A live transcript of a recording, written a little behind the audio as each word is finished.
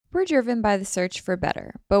We're driven by the search for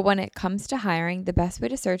better, but when it comes to hiring, the best way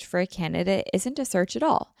to search for a candidate isn't to search at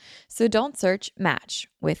all. So don't search, match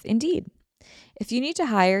with Indeed. If you need to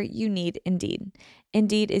hire, you need Indeed.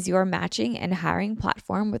 Indeed is your matching and hiring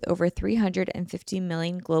platform with over 350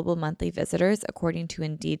 million global monthly visitors, according to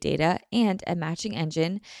Indeed data, and a matching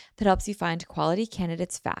engine that helps you find quality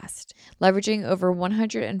candidates fast. Leveraging over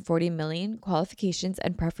 140 million qualifications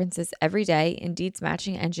and preferences every day, Indeed's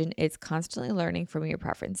matching engine is constantly learning from your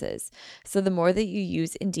preferences. So the more that you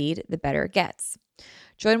use Indeed, the better it gets.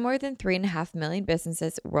 Join more than 3.5 million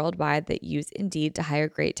businesses worldwide that use Indeed to hire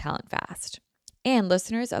great talent fast. And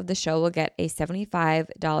listeners of the show will get a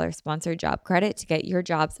 $75 sponsored job credit to get your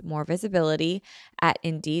jobs more visibility at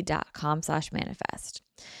Indeed.com/manifest.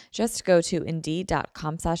 Just go to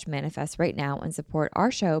Indeed.com/manifest right now and support our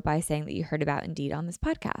show by saying that you heard about Indeed on this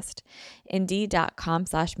podcast.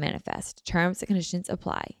 Indeed.com/manifest. Terms and conditions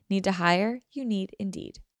apply. Need to hire? You need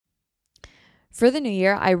Indeed. For the new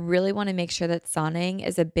year, I really want to make sure that sauning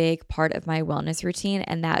is a big part of my wellness routine,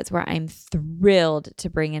 and that is where I'm thrilled to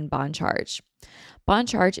bring in Bon Charge. Bon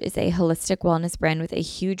Charge is a holistic wellness brand with a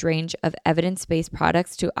huge range of evidence-based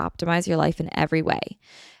products to optimize your life in every way.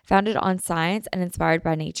 Founded on science and inspired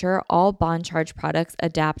by nature, all Bon Charge products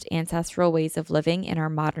adapt ancestral ways of living in our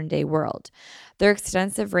modern-day world. Their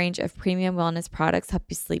extensive range of premium wellness products help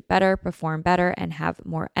you sleep better, perform better, and have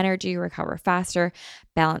more energy, recover faster,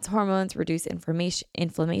 balance hormones, reduce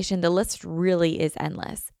inflammation. The list really is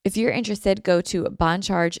endless. If you're interested, go to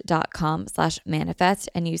boncharge.com/manifest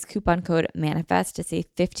and use coupon code MANIFEST to save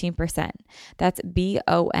 15%. That's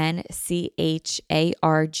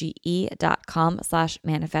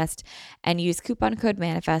BONCHARGE.com/manifest and use coupon code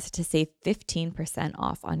MANIFEST to save 15%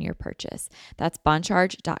 off on your purchase. That's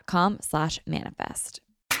boncharge.com/manifest.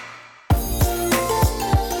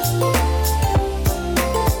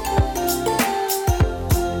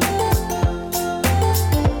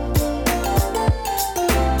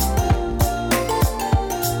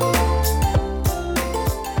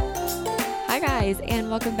 And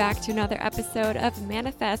welcome back to another episode of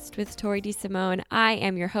Manifest with Tori DeSimone. I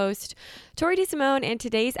am your host, Tori DeSimone, and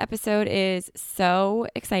today's episode is so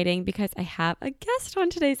exciting because I have a guest on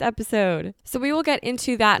today's episode. So we will get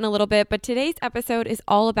into that in a little bit, but today's episode is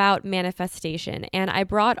all about manifestation, and I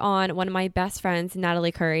brought on one of my best friends,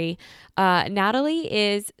 Natalie Curry. Natalie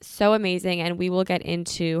is so amazing, and we will get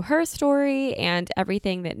into her story and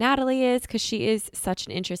everything that Natalie is because she is such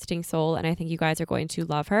an interesting soul, and I think you guys are going to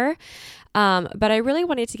love her. But I really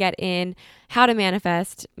wanted to get in how to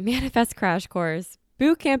manifest crash course,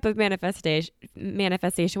 boot camp of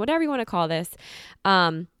manifestation, whatever you want to call this.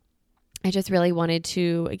 I just really wanted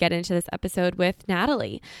to get into this episode with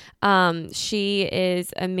Natalie. She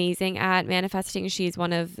is amazing at manifesting. She's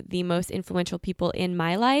one of the most influential people in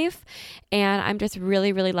my life. And I'm just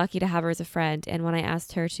really, really lucky to have her as a friend. And when I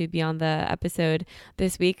asked her to be on the episode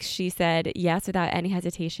this week, she said yes without any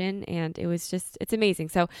hesitation. And it's amazing.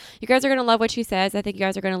 So you guys are going to love what she says. I think you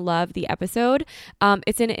guys are going to love the episode.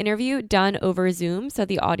 It's an interview done over Zoom. So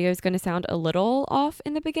the audio is going to sound a little off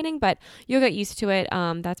in the beginning, but you'll get used to it.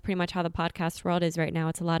 That's pretty much how the podcast world is right now.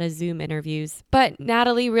 It's a lot of Zoom interviews. But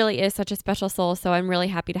Natalie really is such a special soul, so I'm really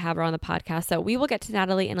happy to have her on the podcast. So we will get to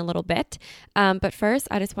Natalie in a little bit. But first,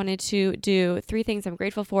 I just wanted to do 3 things I'm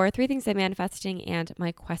grateful for, 3 things I'm manifesting, and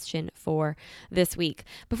my question for this week.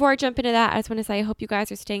 Before I jump into that, I just want to say I hope you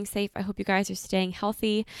guys are staying safe. I hope you guys are staying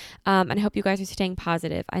healthy. And I hope you guys are staying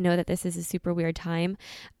positive. I know that this is a super weird time.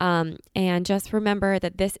 And just remember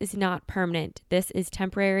that this is not permanent. This is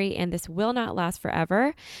temporary, and this will not last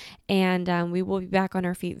forever. And we will be back on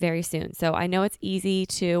our feet very soon. So I know it's easy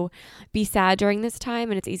to be sad during this time,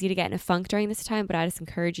 and it's easy to get in a funk during this time, but I just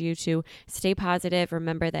encourage you to stay positive.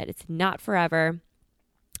 Remember that it's not forever,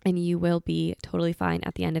 and you will be totally fine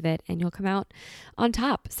at the end of it, and you'll come out on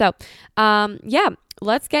top. So,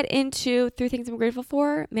 let's get into 3 things I'm grateful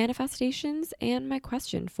for, manifestations, and my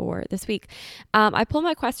question for this week. I pulled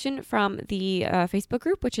my question from the Facebook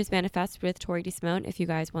group, which is Manifest with Tori DeSimone. If you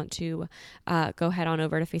guys want to go head on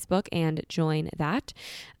over to Facebook and join that.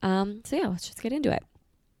 Let's just get into it.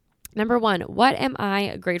 Number 1, what am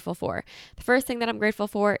I grateful for? The first thing that I'm grateful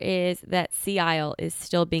for is that Sea Isle is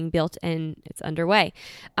still being built and it's underway.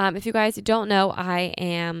 If you guys don't know, I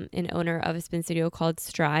am an owner of a spin studio called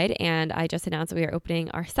Stride, and I just announced that we are opening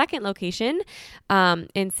our second location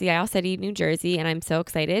in Sea Isle City, New Jersey, and I'm so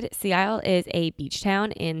excited. Sea Isle is a beach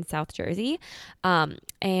town in South Jersey,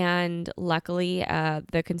 and luckily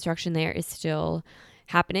the construction there is still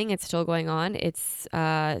happening. It's still going on. It's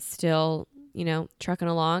still trucking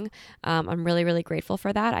along. I'm really, really grateful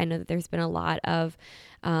for that. I know that there's been a lot of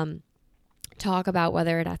talk about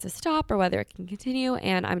whether it has to stop or whether it can continue.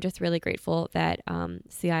 And I'm just really grateful that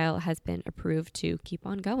Sea Isle has been approved to keep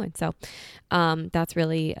on going. So that's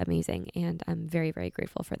really amazing. And I'm very, very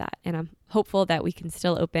grateful for that. And I'm hopeful that we can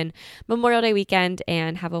still open Memorial Day weekend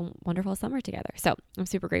and have a wonderful summer together. So I'm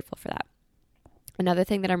super grateful for that. Another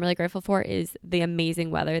thing that I'm really grateful for is the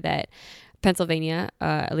amazing weather that Pennsylvania,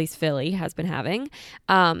 at least Philly, has been having.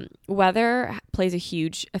 Weather plays a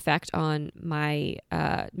huge effect on my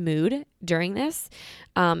mood during this.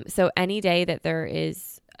 So any day that there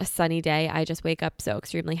is a sunny day, I just wake up so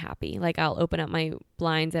extremely happy. Like I'll open up my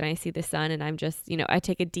blinds and I see the sun and I'm just, I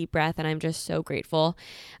take a deep breath and I'm just so grateful.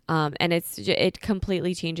 And it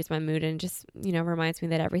completely changes my mood and just, reminds me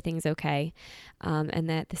that everything's okay. And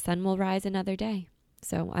that the sun will rise another day.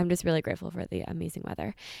 So I'm just really grateful for the amazing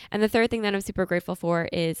weather. And the third thing that I'm super grateful for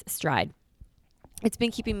is Stride. It's been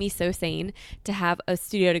keeping me so sane to have a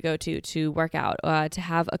studio to go to work out, to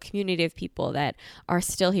have a community of people that are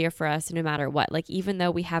still here for us no matter what. Like, even though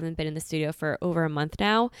we haven't been in the studio for over a month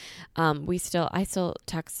now, I still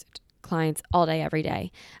text clients all day, every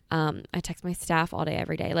day. I text my staff all day,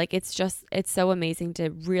 every day. Like, it's so amazing to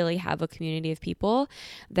really have a community of people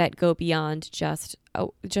that go beyond just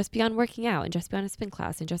beyond working out and just beyond a spin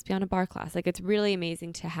class and just beyond a bar class. Like, it's really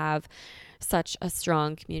amazing to have such a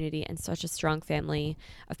strong community and such a strong family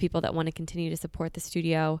of people that want to continue to support the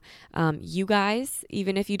studio. You guys,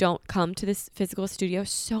 even if you don't come to this physical studio,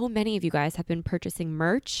 so many of you guys have been purchasing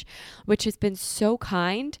merch, which has been so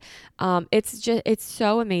kind. It's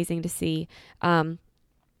so amazing to see.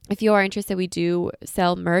 If you are interested, we do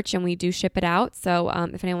sell merch and we do ship it out. So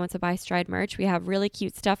if anyone wants to buy Stride merch, we have really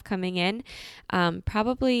cute stuff coming in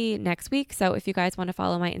probably next week. So if you guys want to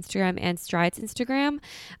follow my Instagram and Stride's Instagram,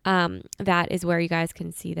 that is where you guys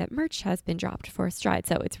can see that merch has been dropped for Stride.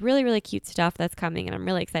 So it's really, really cute stuff that's coming and I'm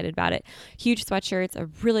really excited about it. Huge sweatshirts, a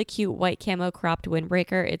really cute white camo cropped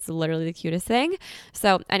windbreaker. It's literally the cutest thing.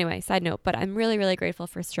 So anyway, side note, but I'm really, really grateful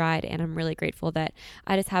for Stride and I'm really grateful that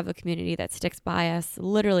I just have a community that sticks by us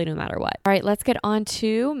literally no matter what. All right, let's get on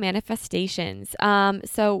to manifestations.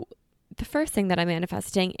 So the first thing that I'm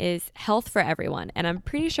manifesting is health for everyone. And I'm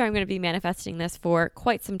pretty sure I'm going to be manifesting this for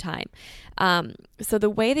quite some time. So the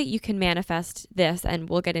way that you can manifest this, and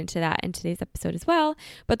we'll get into that in today's episode as well,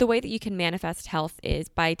 but the way that you can manifest health is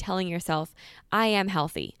by telling yourself, I am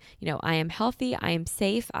healthy. I am healthy. I am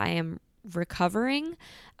safe. I am recovering.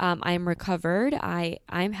 I am recovered. I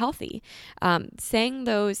am healthy. Saying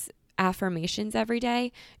those affirmations every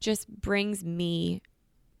day just brings me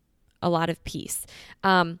a lot of peace.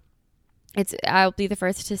 I'll be the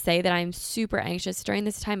first to say that I'm super anxious during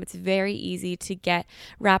this time. It's very easy to get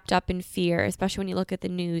wrapped up in fear, especially when you look at the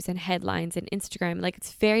news and headlines and Instagram. Like,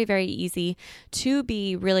 it's very, very easy to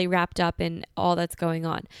be really wrapped up in all that's going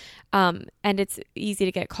on. And it's easy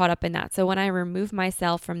to get caught up in that. So when I remove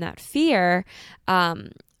myself from that fear,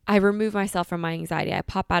 I remove myself from my anxiety. I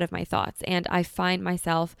pop out of my thoughts and I find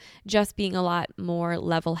myself just being a lot more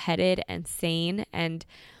level-headed and sane and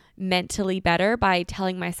mentally better by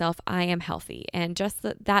telling myself I am healthy. And just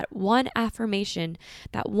that one affirmation,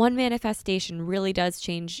 that one manifestation really does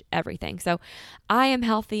change everything. So I am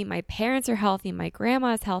healthy. My parents are healthy. My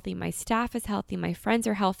grandma is healthy. My staff is healthy. My friends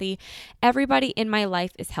are healthy. Everybody in my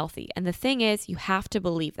life is healthy. And the thing is, you have to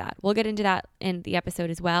believe that. We'll get into that in the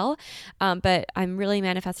episode as well. But I'm really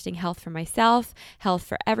manifesting health for myself, health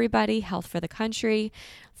for everybody, health for the country,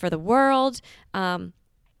 for the world.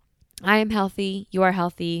 I am healthy, you are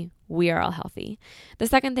healthy, we are all healthy. The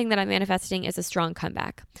second thing that I'm manifesting is a strong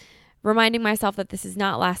comeback. Reminding myself that this is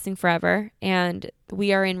not lasting forever and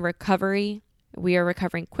we are in recovery. We are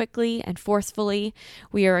recovering quickly and forcefully.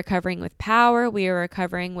 We are recovering with power. We are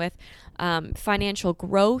recovering with financial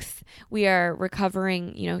growth. We are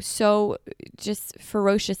recovering, so just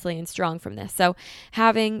ferociously and strong from this. So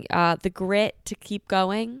having the grit to keep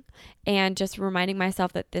going and just reminding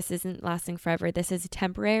myself that this isn't lasting forever. This is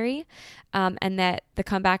temporary, and that the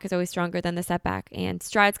comeback is always stronger than the setback. And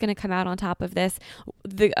Stride's going to come out on top of this.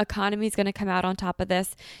 The economy is going to come out on top of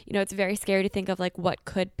this. It's very scary to think of like what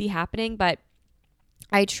could be happening, but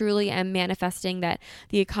I truly am manifesting that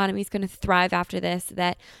the economy is going to thrive after this,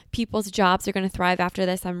 that people's jobs are going to thrive after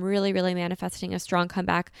this. I'm really, really manifesting a strong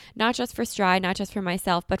comeback, not just for Stride, not just for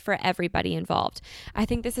myself, but for everybody involved. I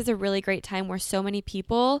think this is a really great time where so many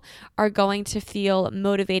people are going to feel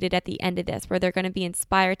motivated at the end of this, where they're going to be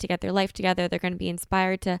inspired to get their life together. They're going to be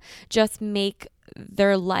inspired to just make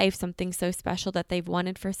their life something so special that they've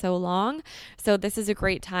wanted for so long. So this is a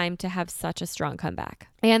great time to have such a strong comeback.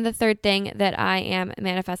 And the third thing that I am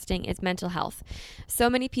manifesting is mental health. So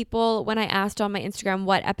many people, when I asked on my Instagram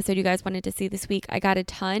what episode you guys wanted to see this week, I got a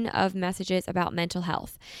ton of messages about mental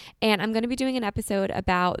health. And I'm going to be doing an episode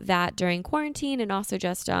about that during quarantine, and also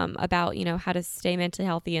just about, how to stay mentally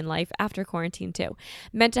healthy in life after quarantine too.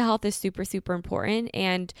 Mental health is super, super important.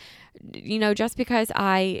 And, just because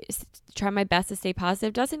I try my best to stay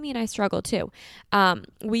positive doesn't mean I struggle too.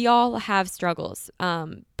 We all have struggles,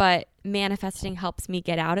 but manifesting helps me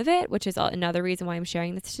get out of it, which is another reason why I'm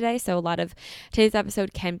sharing this today. So a lot of today's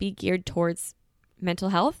episode can be geared towards mental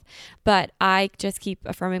health, but I just keep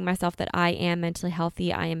affirming myself that I am mentally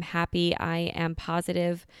healthy. I am happy. I am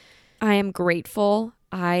positive. I am grateful.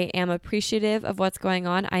 I am appreciative of what's going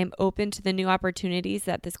on. I am open to the new opportunities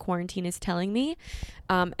that this quarantine is telling me,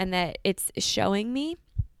 and that it's showing me.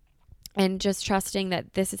 And just trusting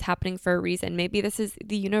that this is happening for a reason. Maybe this is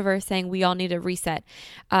the universe saying we all need a reset.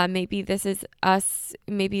 Maybe this is us.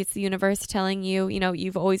 Maybe it's the universe telling you,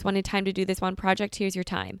 you've always wanted time to do this one project. Here's your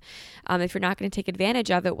time. If you're not going to take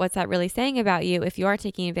advantage of it, what's that really saying about you? If you are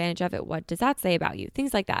taking advantage of it, what does that say about you?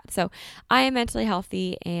 Things like that. So I am mentally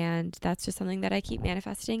healthy, and that's just something that I keep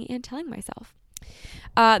manifesting and telling myself.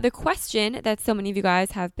 The question that so many of you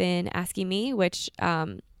guys have been asking me, which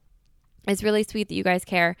it's really sweet that you guys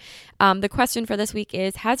care. The question for this week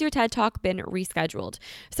is, has your TED Talk been rescheduled?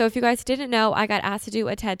 So if you guys didn't know, I got asked to do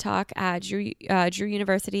a TED Talk at Drew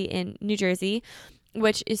University in New Jersey,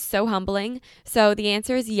 which is so humbling. So the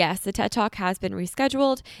answer is yes, the TED Talk has been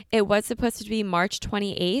rescheduled. It was supposed to be March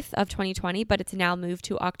 28th of 2020, but it's now moved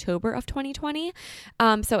to October of 2020.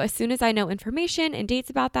 So as soon as I know information and dates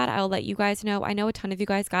about that, I'll let you guys know. I know a ton of you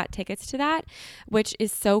guys got tickets to that, which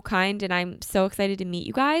is so kind, and I'm so excited to meet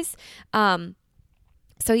you guys.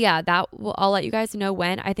 So yeah, I'll let you guys know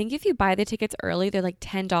when. I think if you buy the tickets early, they're like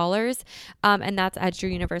 $10, and that's at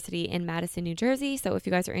Drew University in Madison, New Jersey. So if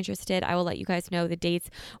you guys are interested, I will let you guys know the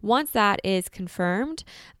dates once that is confirmed.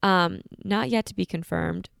 Not yet to be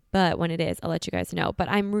confirmed, but when it is, I'll let you guys know. But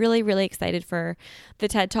I'm really, really excited for the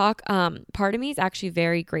TED Talk. Part of me is actually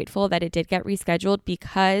very grateful that it did get rescheduled,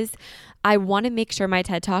 because I want to make sure my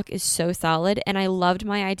TED Talk is so solid, and I loved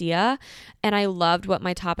my idea and I loved what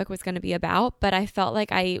my topic was going to be about, but I felt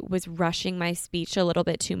like I was rushing my speech a little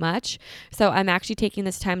bit too much. So I'm actually taking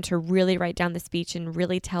this time to really write down the speech and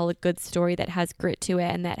really tell a good story that has grit to it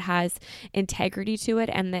and that has integrity to it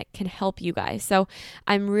and that can help you guys. So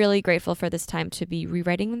I'm really grateful for this time to be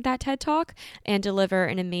rewriting that TED Talk and deliver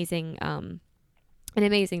an amazing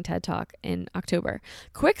TED Talk in October.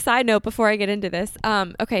 Quick side note before I get into this.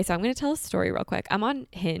 Okay, so I'm going to tell a story real quick. I'm on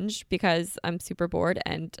Hinge because I'm super bored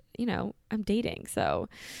and, I'm dating. So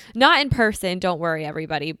not in person, don't worry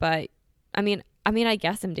everybody. But I mean, I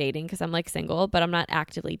guess I'm dating because I'm like single, but I'm not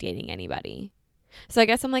actively dating anybody. So I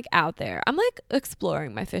guess I'm like out there. I'm like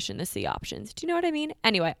exploring my fish in the sea options. Do you know what I mean?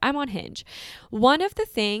 Anyway, I'm on Hinge. One of the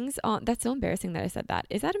things that's so embarrassing that I said that.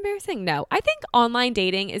 Is that embarrassing? No. I think online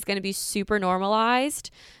dating is going to be super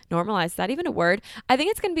normalized. Normalized, is that even a word? I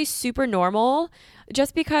think it's going to be super normal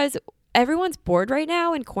just because everyone's bored right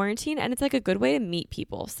now in quarantine, and it's like a good way to meet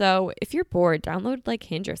people. So if you're bored, download like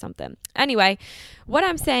Hinge or something. Anyway, what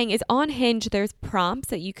I'm saying is on Hinge, there's prompts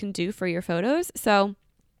that you can do for your photos. So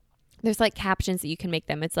there's like captions that you can make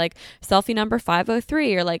them. It's like selfie number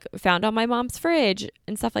 503 or like found on my mom's fridge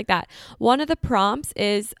and stuff like that. One of the prompts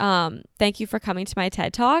is thank you for coming to my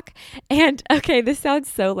TED Talk. And okay, this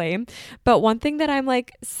sounds so lame, but one thing that I'm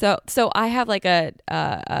like, so I have like a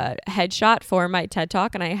headshot for my TED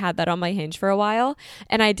Talk, and I had that on my Hinge for a while,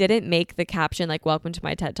 and I didn't make the caption like welcome to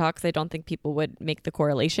my TED Talk because I don't think people would make the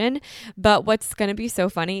correlation. But what's going to be so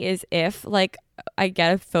funny is if like I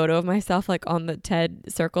get a photo of myself like on the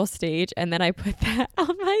TED Circle stage, and then I put that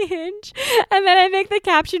on my Hinge, and then I make the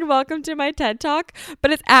caption welcome to my TED Talk,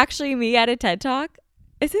 but it's actually me at a TED Talk.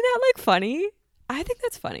 Isn't that like funny? I think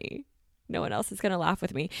that's funny. No one else is going to laugh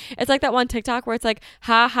with me. It's like that one TikTok where it's like,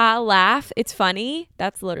 ha ha, laugh. It's funny.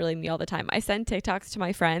 That's literally me all the time. I send TikToks to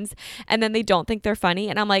my friends and then they don't think they're funny.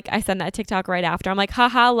 And I'm like, I send that TikTok right after. I'm like, ha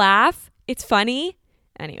ha, laugh. It's funny.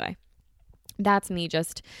 Anyway, that's me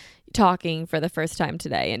just talking for the first time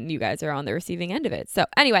today, and you guys are on the receiving end of it. So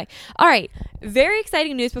anyway, all right, very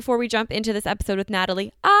exciting news before we jump into this episode with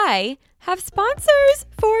Natalie. I have sponsors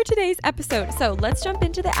for today's episode. So let's jump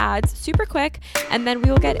into the ads super quick, and then we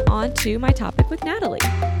will get on to my topic with Natalie.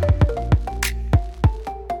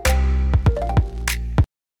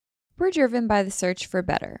 We're driven by the search for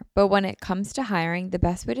better, but when it comes to hiring, the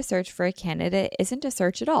best way to search for a candidate isn't to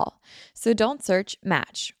search at all. So don't search,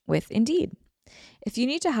 match with Indeed. If you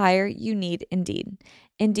need to hire, you need Indeed.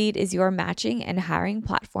 Indeed is your matching and hiring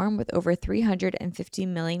platform with over 350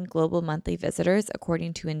 million global monthly visitors,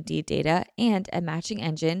 according to Indeed data, and a matching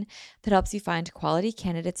engine that helps you find quality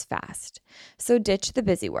candidates fast. So ditch the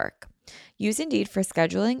busy work. Use Indeed for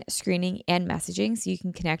scheduling, screening, and messaging so you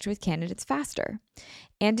can connect with candidates faster.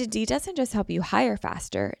 And Indeed doesn't just help you hire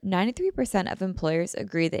faster. 93% of employers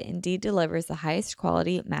agree that Indeed delivers the highest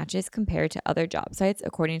quality matches compared to other job sites,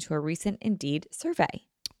 according to a recent Indeed survey.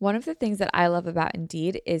 One of the things that I love about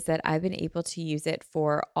Indeed is that I've been able to use it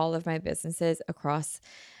for all of my businesses across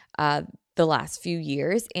the last few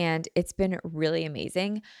years, and it's been really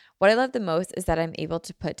amazing. What I love the most is that I'm able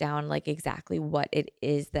to put down like exactly what it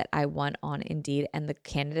is that I want on Indeed, and the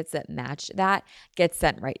candidates that match that get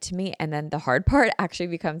sent right to me. And then the hard part actually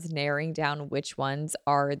becomes narrowing down which ones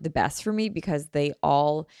are the best for me, because they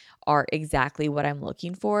all are exactly what I'm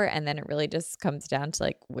looking for. And then it really just comes down to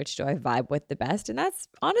like, which do I vibe with the best? And that's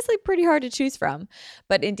honestly pretty hard to choose from.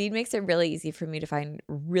 But Indeed makes it really easy for me to find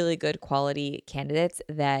really good quality candidates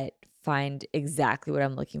that find exactly what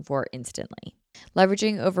I'm looking for instantly.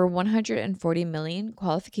 Leveraging over 140 million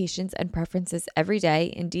qualifications and preferences every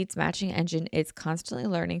day, Indeed's matching engine is constantly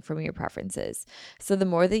learning from your preferences. So the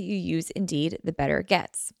more that you use Indeed, the better it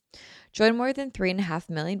gets. Join more than 3.5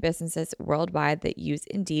 million businesses worldwide that use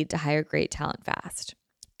Indeed to hire great talent fast.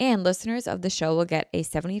 And listeners of the show will get a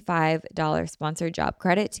 $75 sponsored job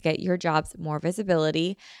credit to get your jobs more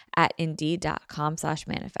visibility at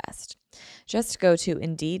Indeed.com/manifest. Just go to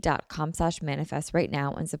Indeed.com/manifest right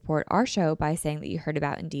now and support our show by saying that you heard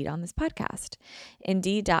about Indeed on this podcast.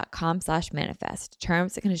 Indeed.com/manifest.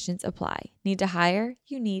 Terms and conditions apply. Need to hire?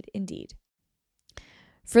 You need Indeed.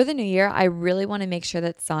 For the new year, I really want to make sure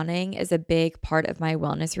that sauning is a big part of my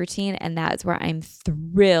wellness routine, and that is where I'm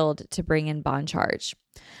thrilled to bring in Bon Charge.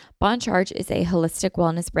 Bon Charge is a holistic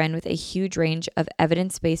wellness brand with a huge range of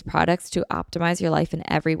evidence-based products to optimize your life in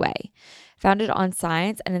every way. Founded on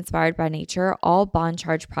science and inspired by nature, all Bon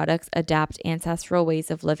Charge products adapt ancestral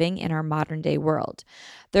ways of living in our modern-day world.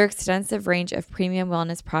 Their extensive range of premium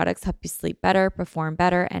wellness products help you sleep better, perform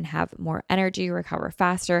better, and have more energy, recover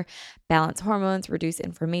faster, balance hormones, reduce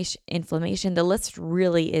inflammation. The list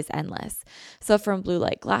really is endless. So from blue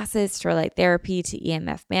light glasses, to light therapy, to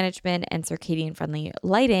EMF management and circadian-friendly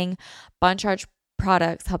lighting, Bon Charge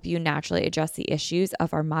products help you naturally address the issues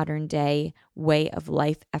of our modern day way of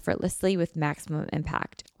life effortlessly with maximum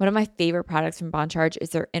impact. One of my favorite products from Bon Charge is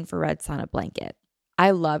their infrared sauna blanket.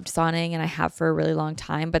 I loved sauning and I have for a really long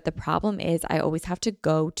time, but the problem is I always have to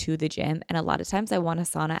go to the gym, and a lot of times I want a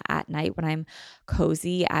sauna at night when I'm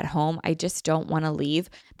cozy at home. I just don't want to leave.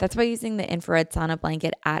 That's why using the infrared sauna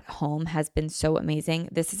blanket at home has been so amazing.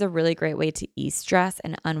 This is a really great way to ease stress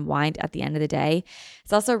and unwind at the end of the day.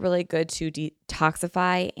 It's also really good to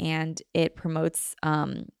detoxify, and it promotes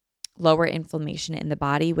lower inflammation in the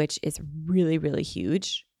body, which is really, really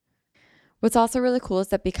huge. What's also really cool is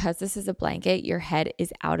that because this is a blanket, your head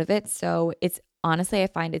is out of it. So it's honestly, I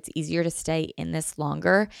find it's easier to stay in this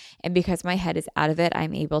longer. And because my head is out of it,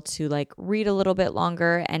 I'm able to like read a little bit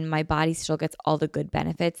longer, and my body still gets all the good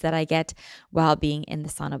benefits that I get while being in the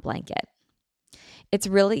sauna blanket. It's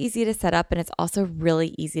really easy to set up, and it's also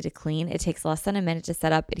really easy to clean. It takes less than a minute to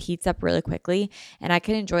set up. It heats up really quickly, and I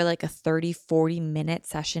can enjoy like a 30-40 minute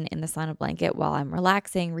session in the sauna blanket while I'm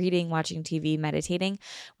relaxing, reading, watching TV, meditating.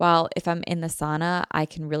 While if I'm in the sauna, I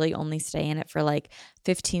can really only stay in it for like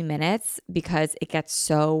 15 minutes because it gets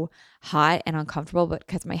so hot and uncomfortable, but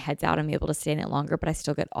because my head's out, I'm able to stay in it longer, but I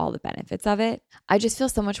still get all the benefits of it. I just feel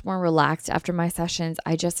so much more relaxed after my sessions.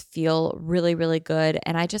 I just feel really, really good,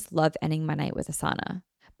 and I just love ending my night with a sauna.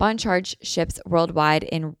 Bon Charge ships worldwide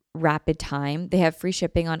in rapid time. They have free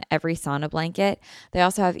shipping on every sauna blanket. They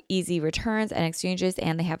also have easy returns and exchanges,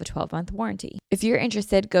 and they have a 12-month warranty. If you're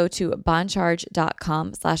interested, go to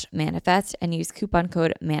boncharge.com/manifest and use coupon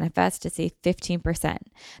code manifest to save 15%.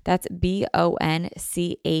 That's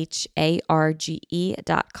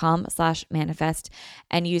BONCHARGE.com/manifest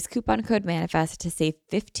and use coupon code manifest to save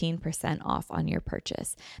 15% off on your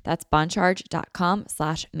purchase. That's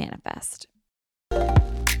boncharge.com/manifest.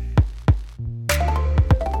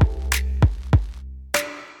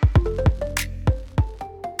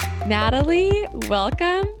 Natalie,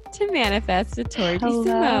 welcome to Manifest with Tori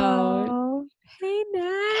DeSimone. Hey,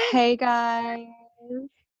 Nat. Hey, guys.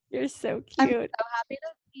 You're so I'm cute. so happy to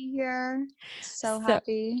be here. So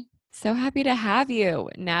happy. So happy to have you.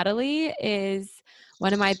 Natalie is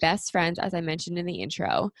one of my best friends, as I mentioned in the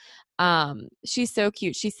intro. She's so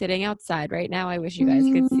cute. She's sitting outside right now. I wish you guys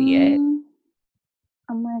could see it.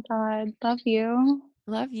 Oh my God. Love you.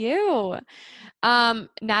 Love you.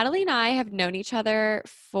 Natalie and I have known each other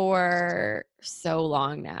for so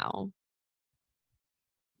long now.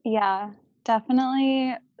 Yeah,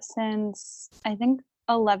 definitely since I think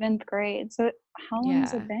 11th grade. So how long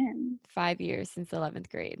has it Yeah, been? 5 years since 11th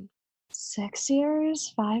grade. 6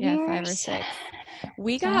 years? Five Yeah, 5 or years? 6.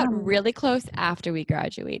 We got Damn. really close after we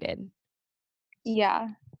graduated. Yeah,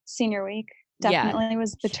 senior week Yeah. definitely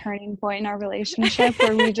was the turning point in our relationship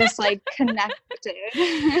where we just like connected.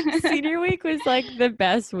 Senior week was like the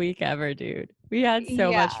best week ever, dude. We had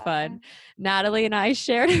so much Yeah. fun. Natalie and I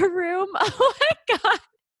shared a room. Oh my God.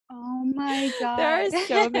 Oh my There God. are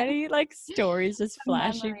so many like stories just The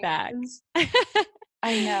flashing back. memories.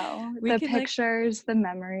 I know. We The can like, pictures, the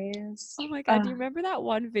memories. oh my God, do you remember that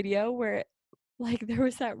one video where like there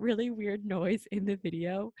was that really weird noise in the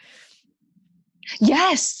video?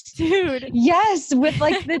 Yes. Dude. Yes, with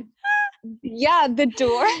like the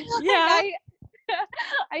door. Like Yeah.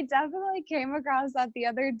 I definitely came across that the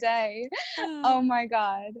other day. Uh, Oh my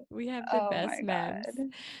God. we have the Oh best my memes. God.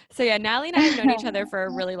 So yeah, Natalie and I have known each other for a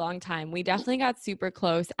really long time. We definitely got super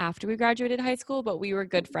close after we graduated high school, but we were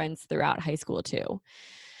good friends throughout high school too.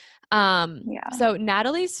 Yeah. So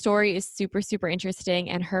Natalie's story is super, super interesting,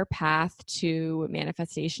 and her path to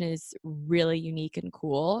manifestation is really unique and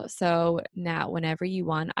cool. So now, whenever you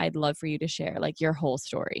want, I'd love for you to share like your whole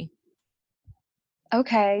story.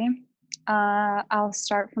 Okay. I'll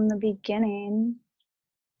start from the beginning.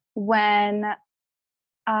 When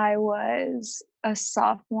I was a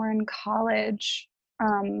sophomore in college,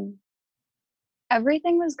 um,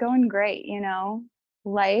 everything was going great, you know?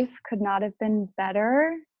 Life could not have been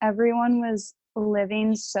better. Everyone was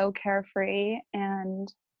living so carefree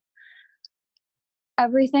and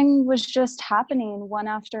everything was just happening one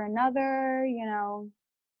after another, you know.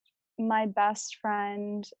 My best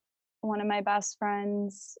friend, one of my best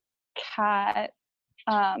friends, Kat,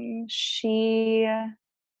 she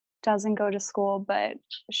doesn't go to school, but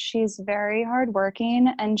she's very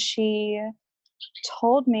hardworking, and she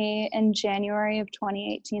told me in January of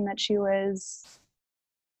 2018 that she was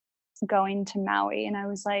going to Maui, and I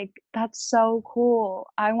was like, "That's so cool.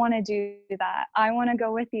 I wanna do that. I wanna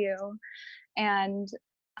go with you." And,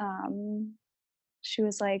 um, she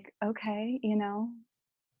was like, "Okay," you know?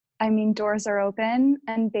 I mean, doors are open,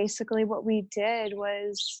 and basically what we did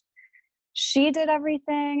was she did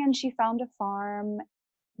everything, and she found a farm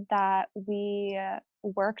that we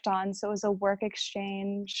worked on. So it was a work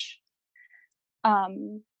exchange,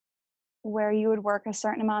 um, where you would work a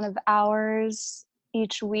certain amount of hours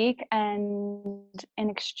each week, and in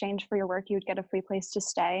exchange for your work, you would get a free place to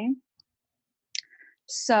stay.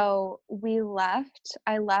 So we left.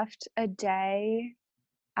 I left a day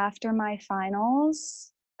after my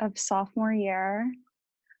finals of sophomore year,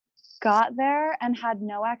 got there and had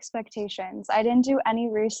no expectations. I didn't do any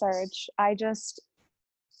research. I just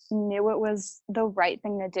knew it was the right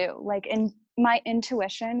thing to do. Like in my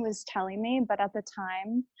intuition was telling me, but at the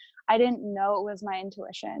time, I didn't know it was my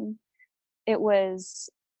intuition. It was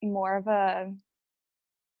more of a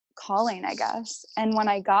calling, I guess. And when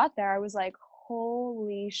I got there, I was like,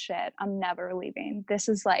 holy shit, I'm never leaving. This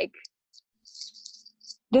is it.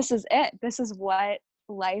 This is what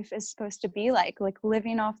life is supposed to be like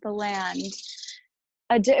living off the land.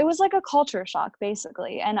 It was like a culture shock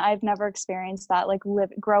basically, and I've never experienced that. Like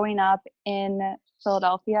growing up in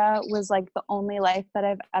Philadelphia was like the only life that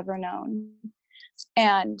I've ever known.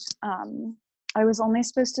 And I was only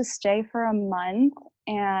supposed to stay for a month,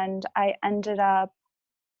 and I ended up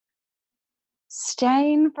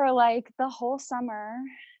staying for like the whole summer.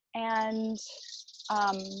 And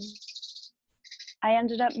um, I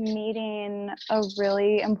ended up meeting a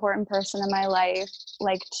really important person in my life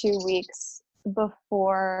like 2 weeks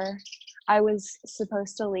before I was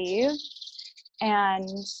supposed to leave. And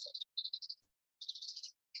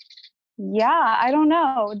yeah, I don't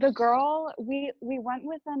know. The girl, we went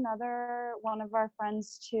with another one of our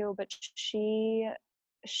friends too, but she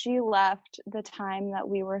left the time that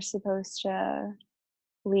we were supposed to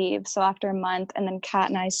leave. So after a month, and then Kat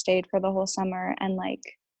and I stayed for the whole summer. And like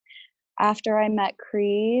after I met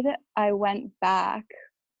Creed, I went back,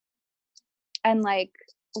 and like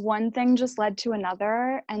one thing just led to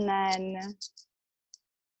another, and then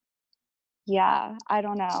yeah, I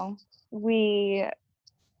don't know. We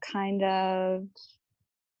kind of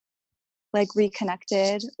like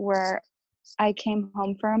reconnected where I came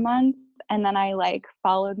home for a month, and then I like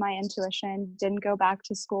followed my intuition, didn't go back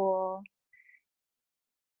to school,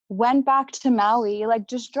 went back to Maui, like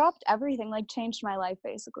just dropped everything, like changed my life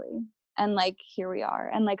basically. And like here we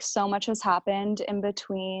are. And like so much has happened in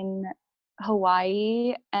between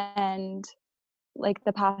Hawaii and like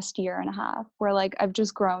the past year and a half, where like I've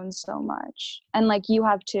just grown so much. And like you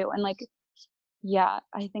have too. And like yeah,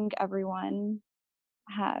 I think everyone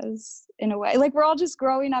has in a way. Like we're all just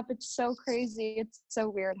growing up. It's so crazy. It's so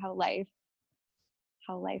weird how life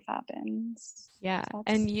happens. Yeah. So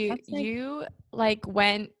And you like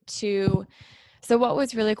went to, so what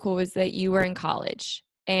was really cool was that you were in college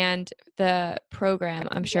and the program,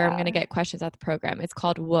 I'm sure I'm going to get questions about the program. It's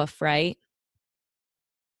called WOOF, right?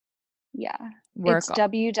 Yeah. Work, It's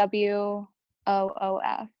WWOOF.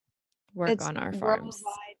 work It's on our farms.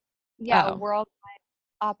 worldwide. Yeah, Oh, worldwide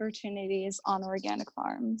opportunities on organic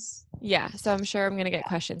farms. yeah. So I'm sure I'm going to get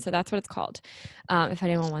questions. So that's what it's called. If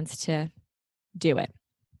anyone wants to do it.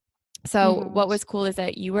 So Mm-hmm. what was cool is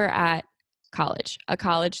that you were at college, a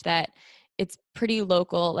college that it's pretty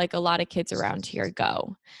local, like a lot of kids around here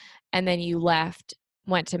go. And then you left,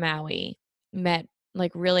 went to Maui, met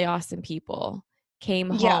like really awesome people,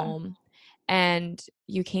 came Yeah. home, and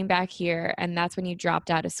you came back here, and that's when you dropped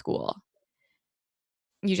out of school.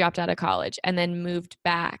 You dropped out of college and then moved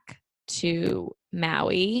back to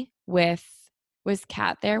Maui with, was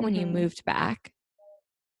Kat there when you Mm-hmm. moved back?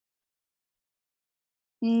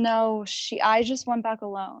 No, I just went back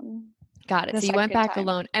alone Got it. the So you went second back time.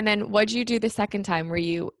 alone. And then what'd you do the second time? Were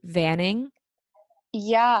you vanning?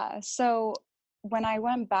 Yeah. So when I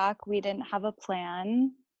went back, we didn't have a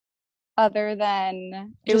plan other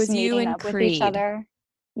than It just was you meeting and up with each Creed. other.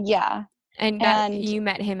 Yeah. And that And you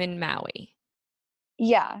met him in Maui.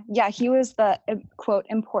 yeah, he was the quote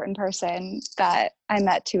important person that I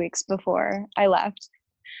met 2 weeks before I left.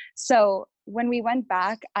 So when we went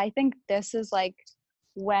back, I think this is like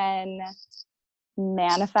when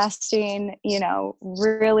manifesting,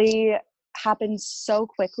 really happens so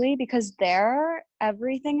quickly, because there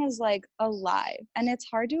everything is like alive, and it's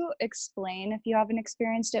hard to explain if you haven't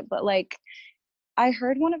experienced it, but like I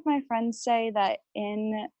heard one of my friends say that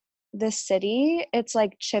in the city it's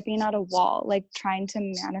like chipping at a wall, like trying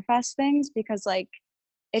to manifest things, because like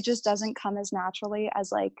it just doesn't come as naturally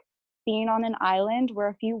as like being on an island where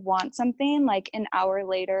if you want something, like an hour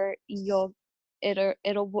later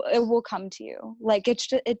it will come to you. Like it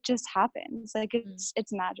just happens. Like it's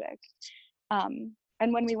magic. And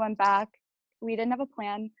when we went back, we didn't have a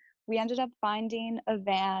plan. We ended up finding a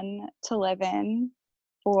van to live in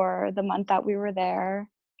for the month that we were there,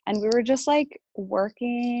 and we were just like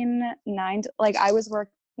working I was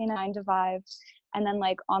working 9 to 5, and then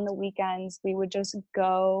like on the weekends we would just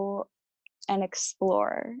go and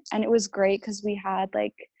explore. And it was great because we had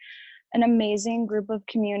like an amazing group of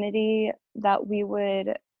community that we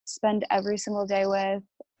would spend every single day with,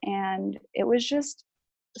 and it was just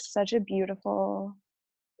such a beautiful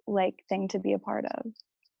like thing to be a part of.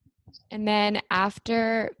 And then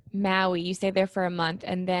after Maui, you stayed there for a month.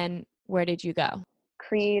 And then where did you go?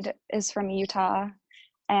 Creed is from Utah,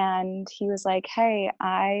 and he was like, hey,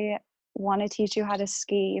 I want to teach you how to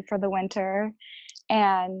ski for the winter.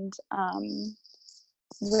 And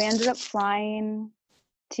we ended up flying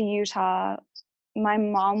to Utah. My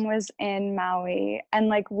mom was in Maui, and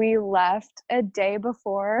like we left a day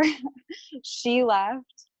before she left.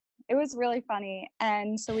 It was really funny.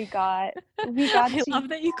 And so we got I to love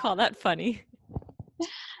that you call that funny.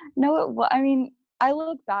 No, I mean, I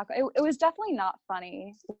look back, it was definitely not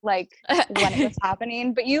funny, like when it was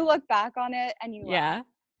happening, but you look back on it and you laugh.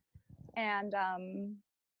 Yeah. And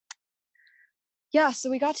yeah, so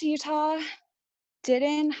we got to Utah,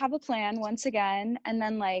 didn't have a plan once again. And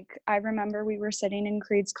then like I remember we were sitting in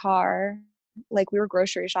Creed's car, like we were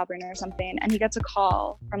grocery shopping or something, and he gets a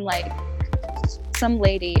call from like some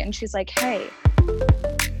lady, and she's like, hey,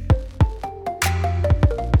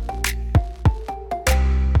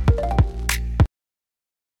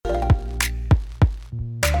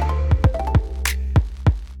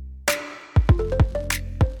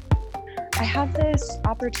 I have this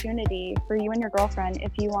opportunity for you and your girlfriend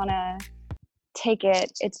if you want to take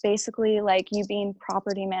it. It's basically like you being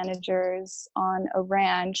property managers on a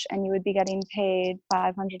ranch, and you would be getting paid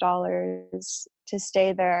 $500 to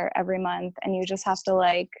stay there every month, and you just have to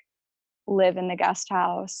like live in the guest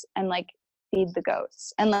house and like feed the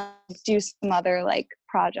goats and like do some other like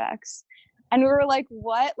projects. And we were like,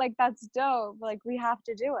 what? Like, that's dope. Like, we have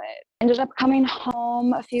to do it. Ended up coming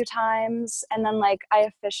home a few times, and then like I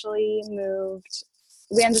officially moved.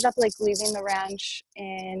 We ended up like leaving the ranch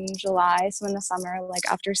in July, so in the summer, like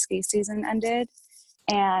after ski season ended.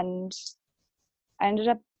 And I ended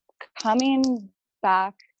up coming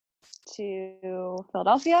back to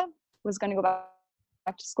Philadelphia, was going to go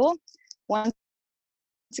back to school. Once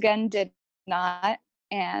again, did not.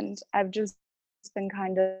 And I've just been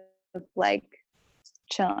kind of like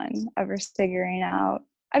chilling ever, figuring out.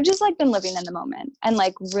 I've just like been living in the moment and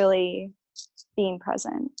like really being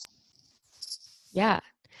present. Yeah.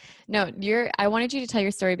 No, I wanted you to tell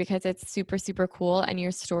your story because it's super, super cool. And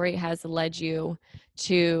your story has led you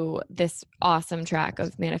to this awesome track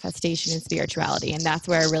of manifestation and spirituality. And that's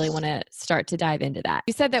where I really want to start to dive into that.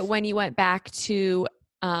 You said that when you went back to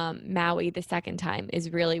Maui the second time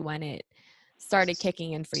is really when it started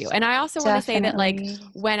kicking in for you. And I also want to say that, like, Definitely.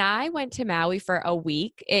 when I went to Maui for a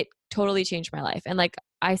week, it totally changed my life. And like,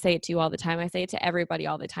 I say it to you all the time. I say it to everybody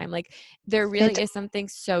all the time. Like, there really It, is something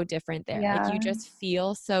so different there. Like, you yeah. just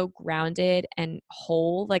feel so grounded and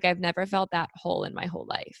whole. Like, I've never felt that whole in my whole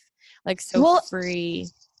life. Like, so Well, free.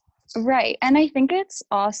 right. And I think it's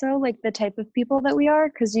also like the type of people that we are,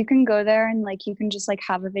 because you can go there and like you can just like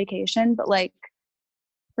have a vacation, but like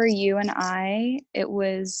for you and I, it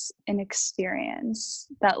was an experience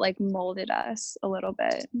that like molded us a little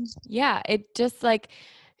bit. Yeah. It just like,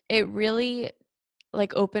 it really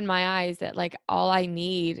like opened my eyes that like all I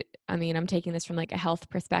need, I mean, I'm taking this from like a health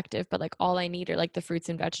perspective, but like all I need are like the fruits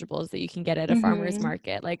and vegetables that you can get at a farmer's Mm-hmm.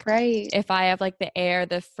 market. Like, Right. if I have like the air,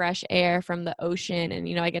 the fresh air from the ocean, and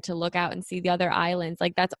I get to look out and see the other islands,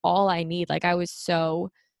 like that's all I need. Like, I was so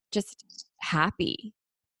just happy.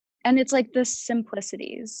 And it's like the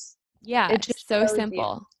simplicities. Yeah, It just so shows you.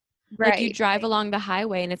 simple. Like, you Right. drive along the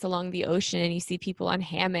highway and it's along the ocean and you see people on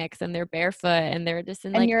hammocks and they're barefoot and they're just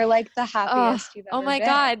in And like, you're like the oh, happiest you've oh ever my been.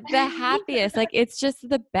 God, the happiest. Like, it's just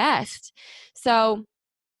the best. So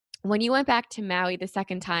when you went back to Maui the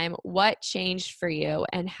second time, what changed for you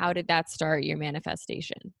and how did that start your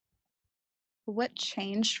manifestation? What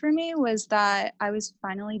changed for me was that I was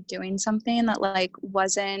finally doing something that like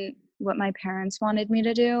wasn't what my parents wanted me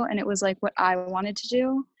to do, and it was like what I wanted to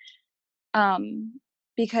do.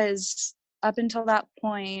 Because up until that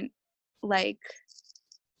point, like,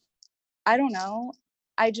 I don't know,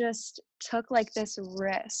 I just took like this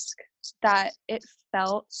risk that it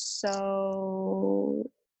felt so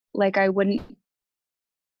like I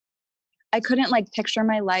couldn't like picture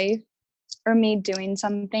my life or me doing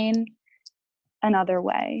something another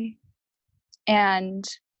way. And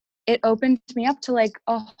it opened me up to like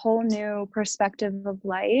a whole new perspective of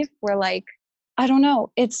life where like I don't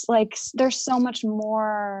know, it's like there's so much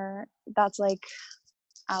more that's like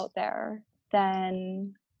out there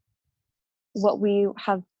than what we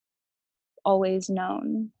have always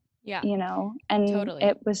known, Yeah, and totally.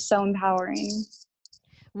 it was so empowering.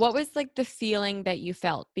 What was like the feeling that you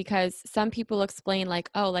felt? Because some people explain like,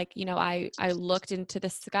 oh, like, I looked into the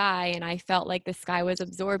sky and I felt like the sky was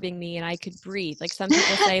absorbing me and I could breathe. Like, some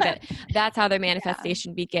people say that that's how their Yeah.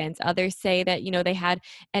 manifestation begins. Others say that, they had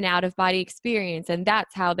an out of body experience and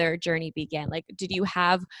that's how their journey began. Like, did you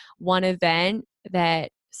have one event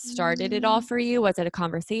that started it all Mm, for you? Was it a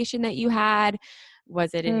conversation that you had?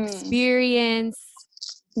 Was it an mm. experience?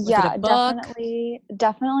 Was it a Yeah, book?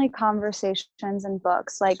 definitely conversations and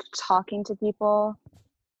books, like talking to people.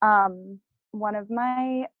 One of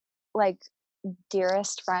my like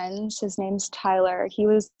dearest friends, his name's Tyler. He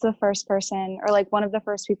was the first person or like one of the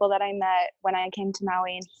first people that I met when I came to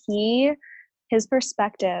Maui, and his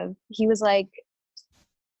perspective, he was like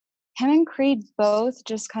him and Creed both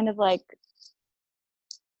just kind of like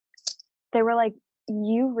they were like,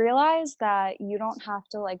 you realize that you don't have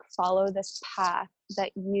to like follow this path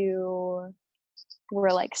that you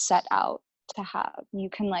were like set out to have. You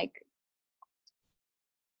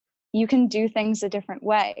can do things a different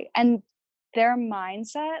way. And their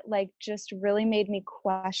mindset like just really made me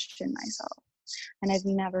question myself. And I've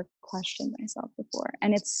never questioned myself before.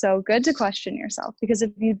 And it's so good to question yourself, because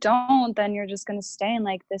if you don't, then you're just going to stay in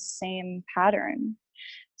like this same pattern.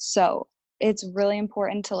 So it's really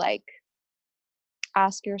important to like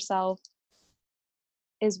ask yourself,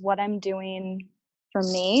 is what I'm doing for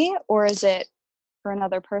me or is it for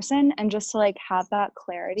another person? And just to like have that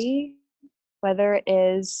clarity, whether it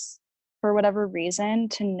is for whatever reason,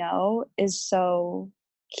 to know is so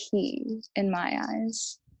key in my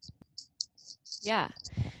eyes. Yeah.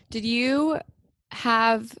 Did you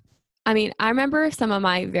have, I mean, I remember some of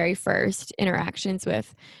my very first interactions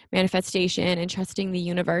with manifestation and trusting the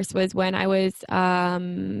universe was when I was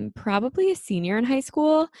probably a senior in high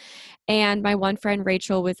school. And my one friend,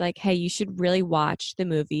 Rachel, was like, hey, you should really watch the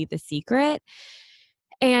movie The Secret.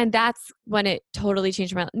 And that's when it totally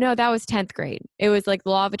changed my life. No, that was 10th grade. It was like the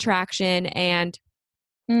law of attraction and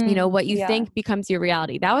what you Yeah. think becomes your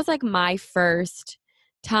reality. That was like my first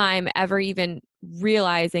time ever even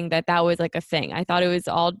realizing that that was like a thing. I thought it was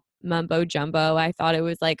all mumbo jumbo. I thought it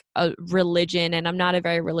was like a religion, and I'm not a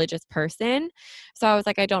very religious person. So I was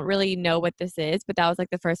like, I don't really know what this is, but that was like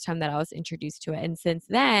the first time that I was introduced to it. And since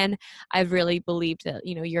then, I've really believed that,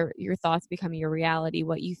 you know, your thoughts become your reality.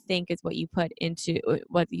 What you think is what you put into,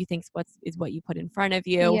 what you think is what you put in front of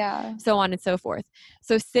you, Yeah. so on and so forth.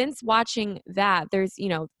 So since watching that, there's, you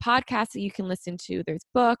know, podcasts that you can listen to, there's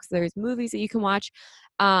books, there's movies that you can watch.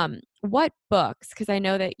 What books, because I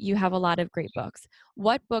know that you have a lot of great books,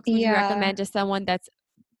 what books would you Yeah. recommend to someone that's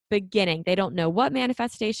beginning? They don't know what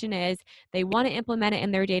manifestation is, they want to implement it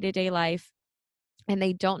in their day-to-day life, and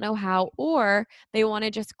they don't know how, or they want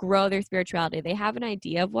to just grow their spirituality. They have an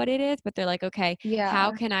idea of what it is, but they're like, okay,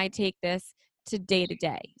 how Yeah. can I take this to day to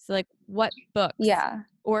day? So like, what books Yeah.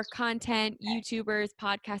 or content, YouTubers,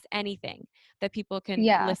 podcasts, anything that people can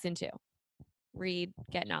Yeah. listen to, read,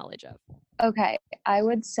 get knowledge of? Okay. I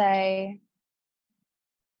would say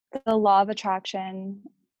the law of attraction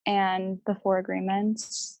and the four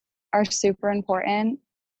agreements are super important.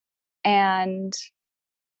 And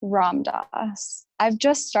Ram Dass. I've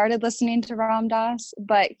just started listening to Ram Dass,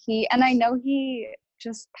 but and I know he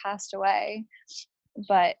just passed away,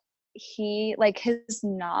 but he, like, his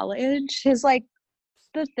knowledge, his, like,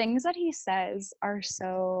 the things that he says are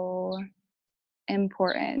so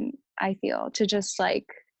important, I feel, to just like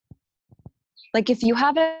if you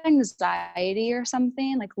have anxiety or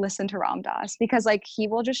something, like, listen to Ram Dass, because like he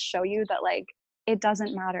will just show you that like it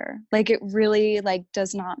doesn't matter. Like it really like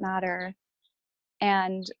does not matter.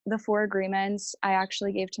 And the four agreements I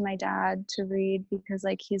actually gave to my dad to read because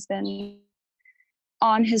like he's been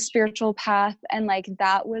on his spiritual path, and like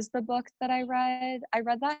that was the book that I read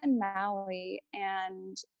that in Maui,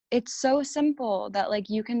 and it's so simple that like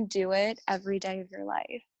you can do it every day of your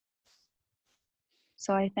life.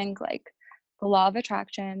 So I think like the law of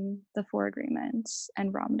attraction, the four agreements,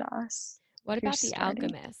 and Ram Dass. What If you're about The starting.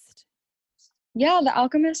 Alchemist? Yeah, The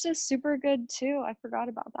Alchemist is super good too. I forgot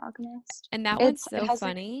about The Alchemist. And that one's It so has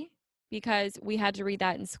like, funny because we had to read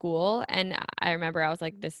that in school, and I remember I was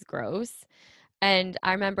like, this is gross. And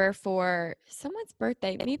I remember for someone's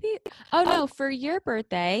birthday, maybe, oh no, for your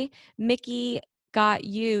birthday, Mickey got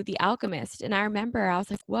you The Alchemist. And I remember I was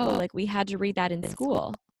like, whoa, like we had to read that in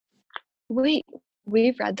school. wait,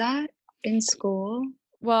 we've read that in school?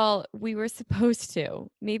 Well, we were supposed to.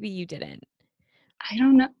 Maybe you didn't. I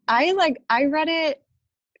don't know. I read it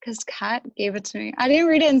because Kat gave it to me. I didn't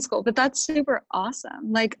read it in school, but that's super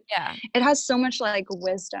awesome. Like Yeah. it has so much like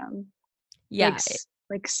wisdom, like Yeah.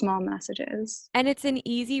 like small messages. And it's an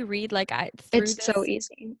easy read. Like through It's so this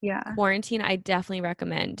easy. Yeah. quarantine, I definitely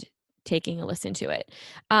recommend taking a listen to it.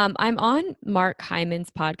 I'm on Mark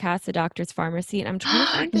Hyman's podcast, The Doctor's Pharmacy, and I'm trying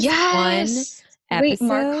to find this one Yes. Wait,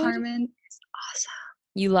 Mark episode. Harmon is awesome.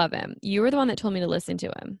 You love him. You were the one that told me to listen to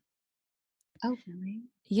him. Oh, really?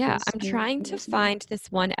 Yeah, His I'm new trying to listen. find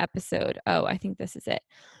this one episode. Oh, I think this is it.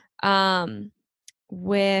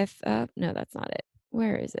 With no, that's not it.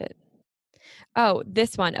 Where is it? Oh,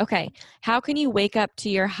 this one. Okay. How can you wake up to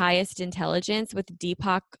your highest intelligence with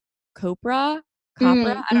Deepak Chopra?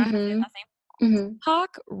 Chopra? I don't know how to say his Mm-hmm. last name. Mm-hmm. Deepak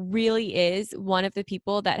really is one of the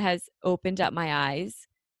people that has opened up my eyes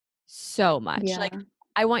so much. Yeah. Like,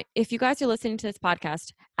 if you guys are listening to this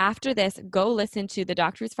podcast, after this, go listen to The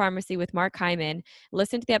Doctor's Pharmacy with Mark Hyman.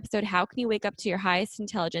 Listen to the episode, How Can You Wake Up to Your Highest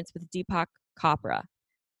Intelligence with Deepak Chopra.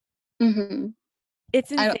 Mm-hmm.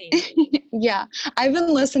 It's insane. Yeah, I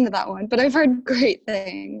haven't listened to that one, but I've heard great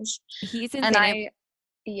things. He's And insane.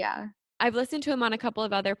 yeah. I've listened to him on a couple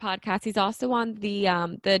of other podcasts. He's also on the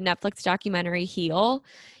Netflix documentary Heal.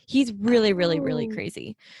 He's really, really, really Oh.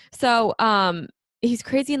 crazy. So he's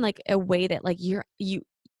crazy in like a way that like you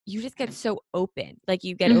just get so open. Like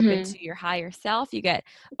you get open Mm-hmm. to your higher self, you get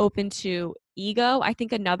open to ego. I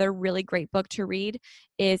think another really great book to read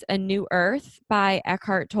is A New Earth by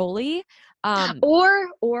Eckhart Tolle.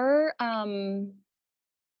 Or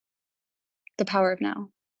The Power of Now.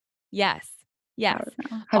 Yes. Yes. Power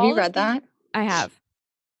of Now. Have you All of read that? I have.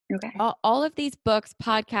 Okay. All of these books,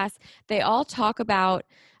 podcasts, they all talk about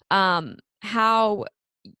how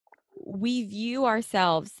we view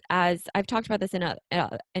ourselves as, I've talked about this in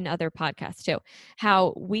other podcasts too,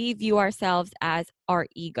 how we view ourselves as our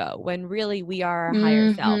ego when really we are our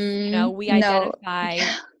higher self. You know, we No. identify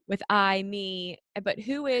with I, me, but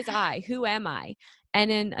who is I? Who am I? And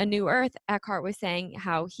in A New Earth, Eckhart was saying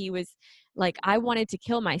how he was like, I wanted to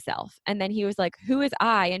kill myself. And then he was like, who is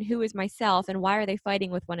I and who is myself? And why are they fighting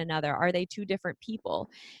with one another? Are they two different people?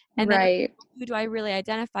 And then Right. who do I really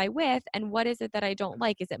identify with? And what is it that I don't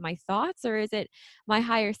like? Is it my thoughts or is it my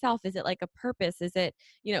higher self? Is it like a purpose? Is it,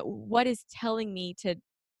 you know, what is telling me to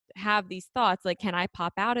have these thoughts? Like, can I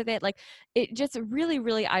pop out of it? Like, it just really,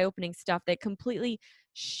 really eye-opening stuff that completely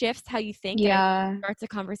shifts how you think. And I think Yeah. it starts a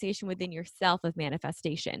conversation within yourself of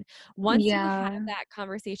manifestation. Once you have Yeah. that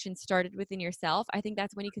conversation started within yourself, I think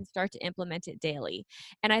that's when you can start to implement it daily.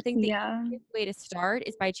 And I think the Yeah. easiest way to start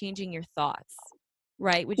is by changing your thoughts,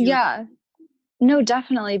 right? Would you? Yeah. No,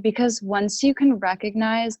 definitely. Because once you can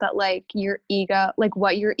recognize that, like, your ego, like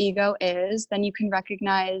what your ego is, then you can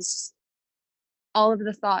recognize all of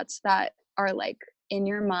the thoughts that are like in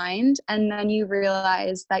your mind. And then you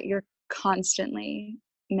realize that you're constantly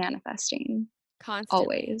manifesting.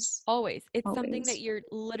 Constantly. Always. Always. It's something that Always. you're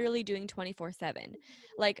literally doing 24/7.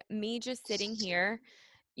 Like me just sitting here,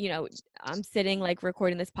 you know, I'm sitting like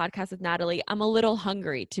recording this podcast with Natalie. I'm a little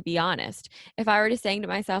hungry, to be honest. If I were to saying to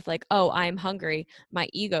myself, like, oh, I'm hungry, my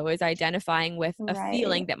ego is identifying with a Right.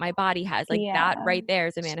 feeling that my body has. Like that Yeah. right there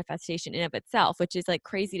is a manifestation in of itself, which is like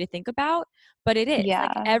crazy to think about, but it is. Like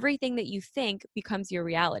Yeah. everything that you think becomes your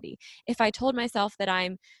reality. If I told myself that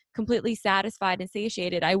I'm completely satisfied and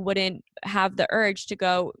satiated, I wouldn't have the urge to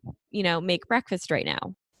go, make breakfast right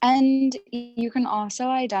now. And you can also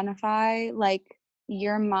identify like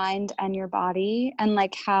your mind and your body, and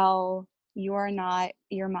like how you are not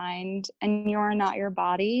your mind and you are not your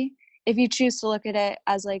body, if you choose to look at it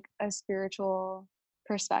as like a spiritual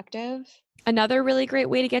perspective. Another really great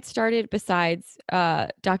way to get started, besides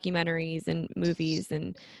documentaries and movies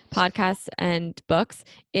and podcasts and books,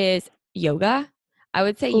 is yoga. I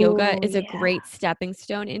would say yoga Oh, is a yeah. great stepping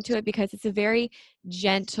stone into it because it's a very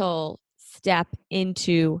gentle step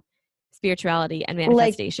into spirituality and Like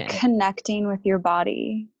manifestation. connecting with your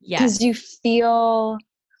body, because Yes, you feel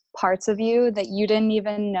parts of you that you didn't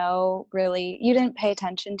even know, really, you didn't pay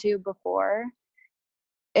attention to before.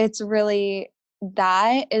 It's really,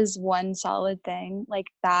 that is one solid thing. Like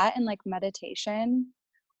that and like meditation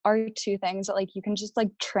are two things that like you can just like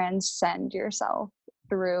transcend yourself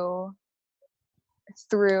through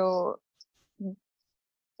through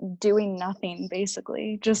doing nothing,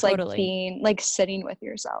 basically just like totally. being like sitting with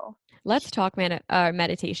yourself. Let's talk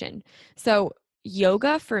meditation. So,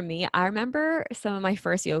 yoga for me, I remember some of my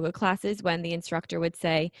first yoga classes when the instructor would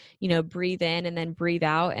say, breathe in and then breathe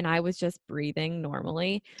out. And I was just breathing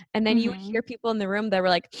normally. And then you would Hmm. hear people in the room that were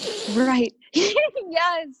like, Right.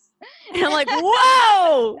 Yes. and I'm like,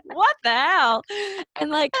 whoa, what the hell? And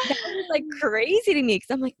like, that was like crazy to me because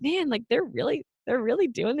I'm like, man, like they're really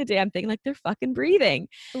doing the damn thing. Like they're fucking breathing.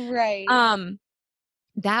 Right. Um,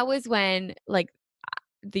 that was when like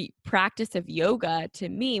the practice of yoga to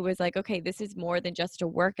me was like, okay, this is more than just a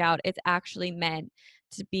workout. It's actually meant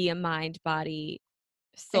to be a mind, body,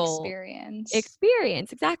 soul Experience.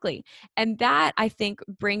 experience. Exactly. And that I think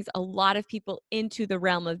brings a lot of people into the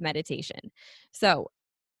realm of meditation. So,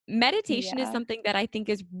 meditation is Yeah. something that I think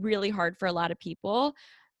is really hard for a lot of people,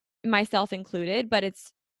 myself included, but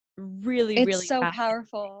it's really, It's really so fascinating.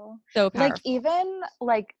 powerful. So Like powerful. even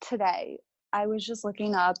like today, I was just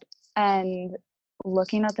looking up and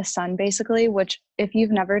looking at the sun basically, which if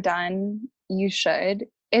you've never done, you should.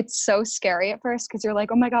 It's so scary at first because you're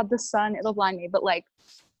like, oh my God, the sun, it'll blind me. But like,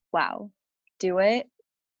 wow, do it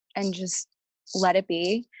and just let it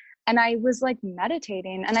be. And I was like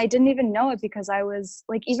meditating and I didn't even know it because I was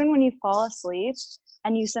like, even when you fall asleep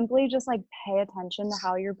and you simply just like pay attention to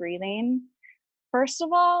how you're breathing. First of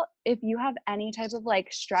all, if you have any type of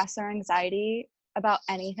like stress or anxiety about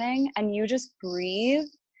anything and you just breathe,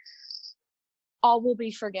 all will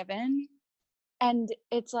be forgiven. And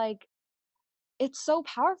it's like, it's so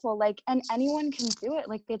powerful. Like, and anyone can do it.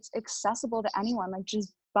 Like, it's accessible to anyone. Like,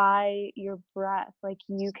 just by your breath, like,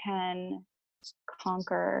 you can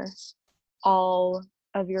conquer all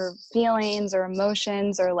of your feelings or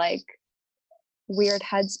emotions or like weird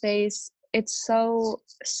headspace. It's so,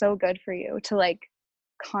 so good for you to like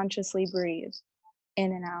consciously breathe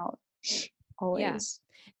in and out Yeah. always.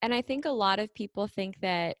 And I think a lot of people think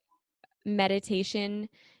that meditation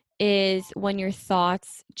is when your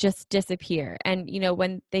thoughts just disappear. And,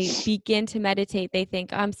 when they begin to meditate, they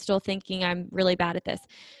think, I'm still thinking, I'm really bad at this.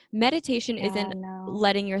 Meditation Yeah, isn't no.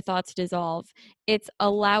 letting your thoughts dissolve, it's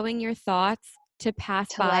allowing your thoughts to pass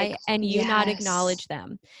To like, by and you not yes. acknowledge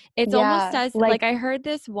them. It's almost Yeah, as like, like I heard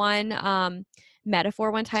this one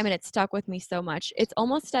metaphor one time and it stuck with me so much. It's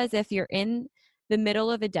almost as if you're in the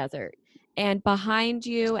middle of a desert and behind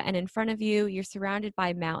you and in front of you, you're surrounded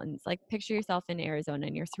by mountains. Like picture yourself in Arizona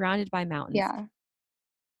and you're surrounded by mountains. yeah.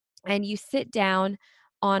 And you sit down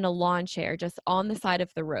on a lawn chair just on the side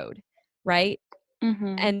of the road, right?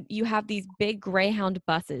 Mhm. and you have these big Greyhound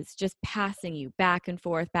buses just passing you back and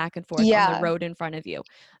forth on the Yeah. road in front of you.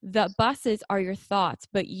 The buses are your thoughts,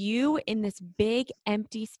 but you in this big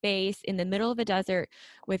empty space in the middle of a desert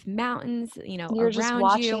with mountains, You're just around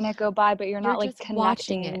you, watching it go by, but you're you're not like just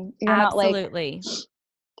watching it. connecting. You're not like Absolutely.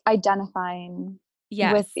 identifying with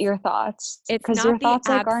Yes. your thoughts It's because your not the thoughts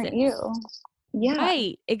like aren't you. absence. Yeah.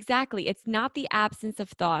 Right, exactly. It's not the absence of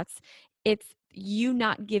thoughts. It's you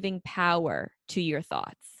not giving power to your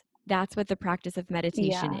thoughts. That's what the practice of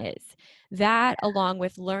meditation Yeah. is. That, along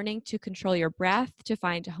with learning to control your breath, to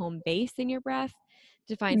find a home base in your breath,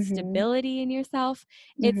 to find Mhm. stability in yourself,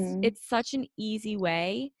 Mhm. it's such an easy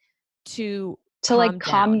way to To like calm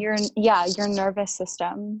calm down. your nervous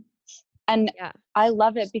system. And Yeah. I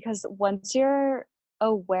love it because once you're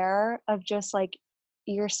aware of just like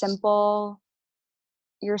your simple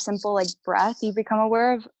your simple like breath, you become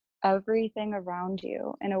aware of everything around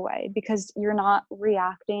you in a way because you're not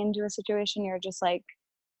reacting to a situation, you're just like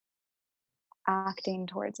acting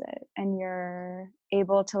towards it and you're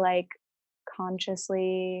able to like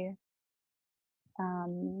consciously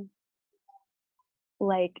um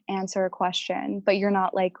like answer a question, but you're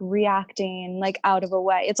not like reacting like out of a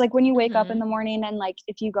way. It's like when you wake up in Mhm. the morning and like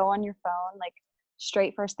if you go on your phone like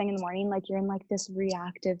straight first thing in the morning, like you're in like this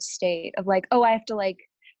reactive state of like, oh, I have to like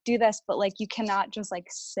do this, but like you cannot just like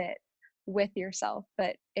sit with yourself.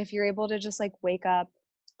 But if you're able to just like wake up,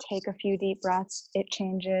 take a few deep breaths, it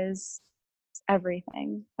changes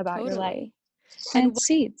everything about your life. Totally. And Plant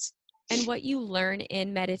seeds. what you learn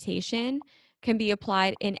in meditation can be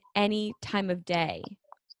applied in any time of day,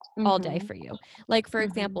 all day Mhm. for you. Like, for Mhm.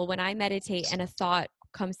 example, when I meditate and a thought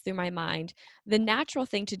comes through my mind, the natural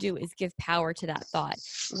thing to do is give power to that thought.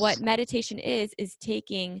 What meditation is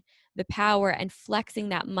taking the power and flexing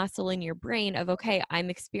that muscle in your brain of, okay, I'm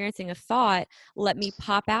experiencing a thought. Let me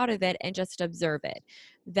pop out of it and just observe it.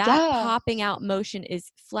 That Yeah. popping out motion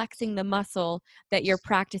is flexing the muscle that you're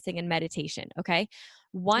practicing in meditation. Okay.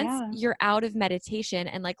 Once Yeah. you're out of meditation,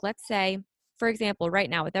 and like, let's say, for example, right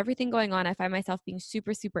now with everything going on, I find myself being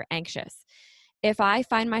super, super anxious. If I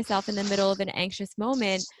find myself in the middle of an anxious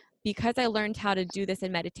moment, because I learned how to do this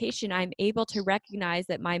in meditation, I'm able to recognize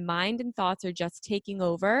that my mind and thoughts are just taking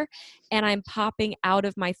over and I'm popping out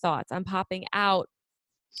of my thoughts. I'm popping out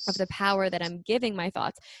of the power that I'm giving my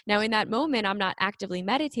thoughts. Now, in that moment, I'm not actively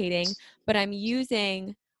meditating, but I'm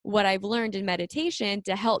using what I've learned in meditation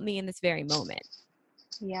to help me in this very moment.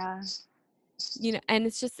 Yeah. And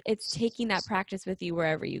it's taking that practice with you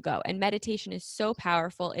wherever you go. And meditation is so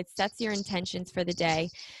powerful. It sets your intentions for the day.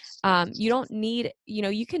 You don't need,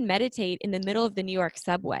 you can meditate in the middle of the New York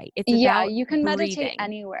subway. It's Yeah, about you can meditate breathing.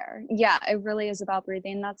 anywhere. Yeah, it really is about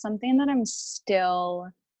breathing. That's something that I'm still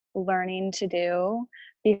learning to do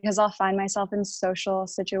because I'll find myself in social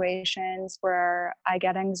situations where I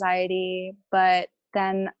get anxiety, but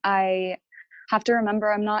then I have to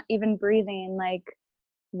remember I'm not even breathing. Like,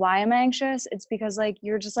 why am I anxious? It's because like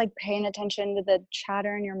you're just like paying attention to the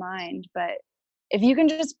chatter in your mind. But if you can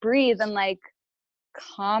just breathe and like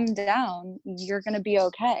calm down, you're going to be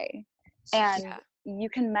okay. And Yeah. you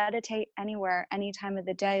can meditate anywhere, any time of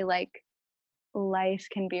the day. Like life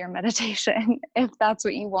can be your meditation if that's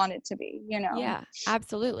what you want it to be, you know? Yeah,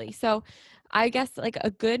 absolutely. So, I guess like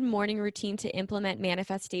a good morning routine to implement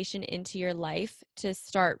manifestation into your life to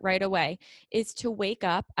start right away is to wake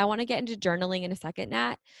up. I want to get into journaling in a second,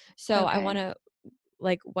 Nat. So, I want Okay. to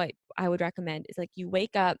like what I would recommend is like you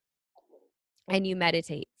wake up and you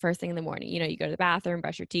meditate first thing in the morning. You go to the bathroom,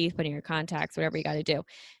 brush your teeth, put in your contacts, whatever you got to do.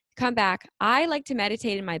 Come back. I like to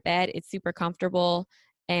meditate in my bed. It's super comfortable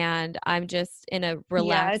and I'm just in a Yeah,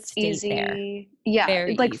 relaxed it's state there. easy. Yeah,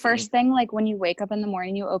 Very like first easy. thing, like when you wake up in the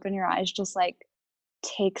morning, you open your eyes, just like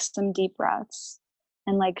take some deep breaths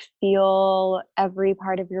and like feel every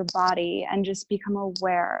part of your body and just become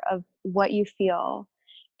aware of what you feel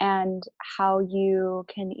and how you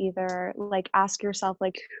can either like ask yourself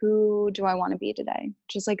like who do I want to be today,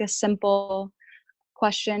 just like a simple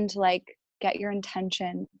question to like get your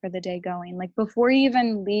intention for the day going like before you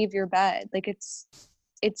even leave your bed. Like it's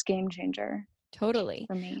game changer Totally.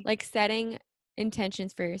 for me. Like setting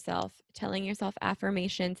intentions for yourself, telling yourself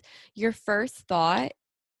affirmations. Your first thought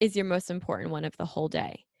is your most important one of the whole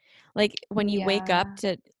day. Like when you wake up Yeah.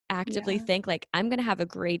 to actively Yeah. think like I'm going to have a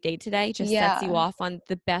great day today just sets you Yeah, off on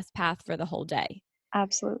the best path for the whole day.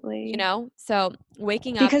 absolutely. So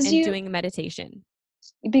waking up Because and you doing meditation.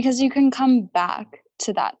 can come back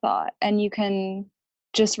to that thought and you can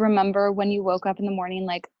just remember when you woke up in the morning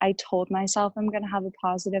like I told myself I'm going to have a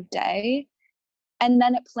positive day, and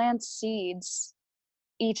then it plants seeds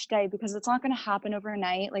each day because it's not going to happen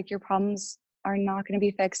overnight. Like your problems are not going to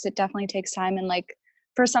be fixed. It definitely takes time. And like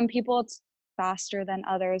for some people, it's faster than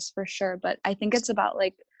others for sure. But I think it's about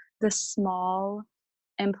like the small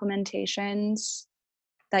implementations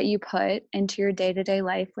that you put into your day-to-day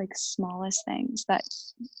life, like smallest things that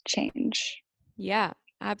change, Yeah, you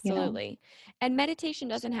know? absolutely. And meditation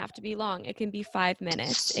doesn't have to be long. It can be 5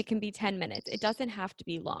 minutes, it can be 10 minutes. It doesn't have to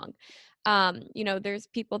be long. There's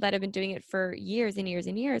people that have been doing it for years and years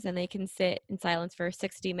and years, and they can sit in silence for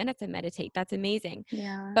 60 minutes and meditate. That's amazing.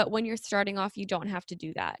 Yeah. But when you're starting off, you don't have to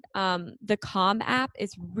do that. The Calm app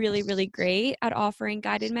is really, really great at offering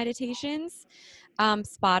guided meditations.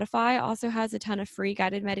 Spotify also has a ton of free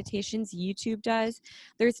guided meditations. YouTube does.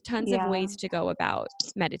 There's tons of Yeah. ways to go about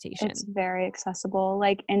It's meditation. very accessible.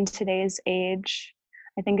 Like in today's age,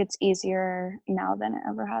 I think it's easier now than it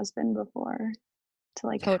ever has been before to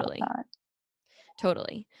like have Totally. that.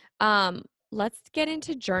 Totally. Let's get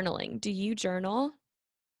into journaling. Do you journal?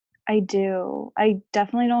 I do. I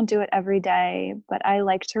definitely don't do it every day, but I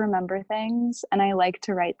like to remember things and I like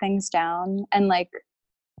to write things down and like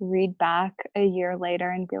read back a year later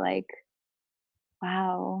and be like,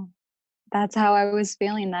 wow, that's how I was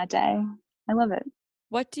feeling that day. I love it.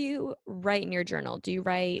 What do you write in your journal? Do you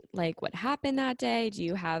write like what happened that day? Do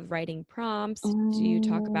you have writing prompts? Do you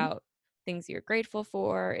talk Mm, about things you're grateful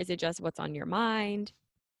for? Is it just what's on your mind?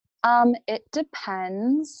 it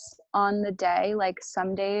depends on the day. Like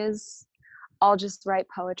some days I'll just write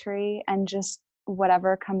poetry and just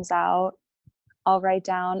whatever comes out, I'll write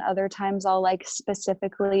down. Other times I'll like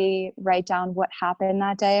specifically write down what happened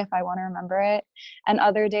that day if I want to remember it. And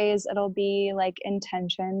other days it'll be like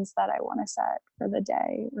intentions that I want to set for the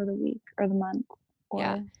day or the week or the month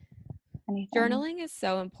Yeah. or anything. Journaling is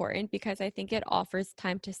so important because I think it offers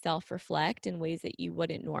time to self reflect in ways that you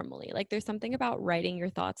wouldn't normally. Like, there's something about writing your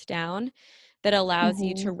thoughts down that allows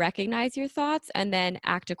you to Hmm. recognize your thoughts and then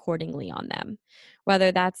act accordingly on them.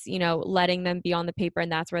 Whether that's, letting them be on the paper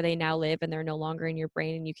and that's where they now live and they're no longer in your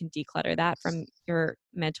brain and you can declutter that from your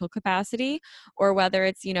mental capacity, or whether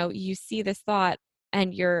it's, you see this thought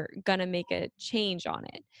and you're going to make a change on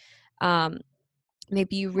it. Um,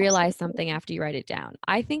 Maybe you realize something Absolutely. after you write it down.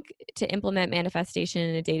 I think to implement manifestation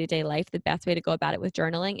in a day to day life, the best way to go about it with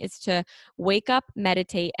journaling is to wake up,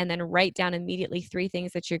 meditate, and then write down immediately 3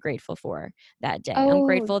 things that you're grateful for that day. I'm Oh,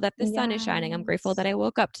 grateful that the sun is shining. I'm grateful that yes. I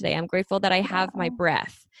woke up today. I'm grateful that I have my Yeah.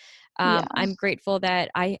 breath. Yeah. I'm grateful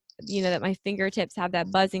that that my fingertips have that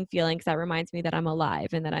buzzing feeling because that reminds me that I'm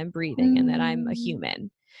alive and that I'm breathing and that I'm a Mm,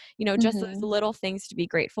 human. Just those hmm. little things to be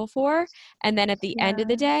grateful for. And then at the end of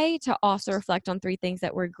the Yeah. day, to also reflect on 3 things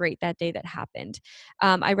that were great that day that happened.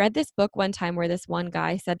 I read this book one time where this one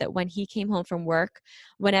guy said that when he came home from work,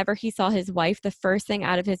 whenever he saw his wife, the first thing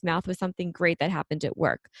out of his mouth was something great that happened at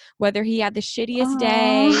work. Whether he had the shittiest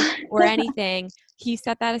day Oh, or anything, he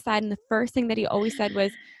set that aside. And the first thing that he always said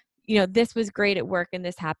was, this was great at work and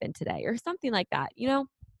this happened today, or something like that.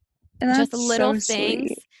 Just that's little so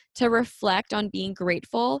things sweet. to reflect on being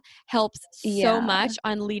grateful helps so Yeah. much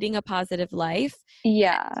on leading a positive life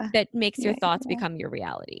Yeah. that makes your Yeah. thoughts Yeah. become your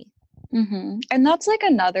reality. And that's like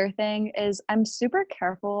another thing is I'm super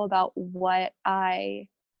careful about what I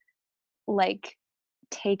like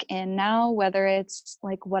take in now, whether it's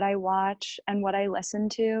like what I watch and what I listen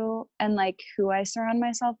to and like who I surround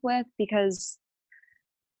myself with, because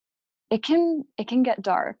it can get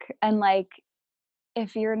dark and like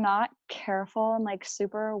if you're not careful and like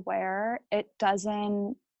super aware, it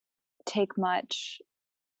doesn't take much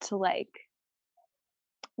to like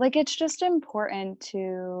it's just important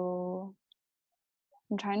to,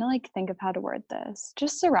 I'm trying to like think of how to word this.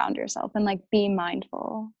 Just surround yourself and like be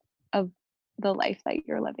mindful of the life that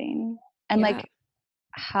you're living and Yeah. like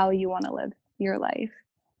how you want to live your life You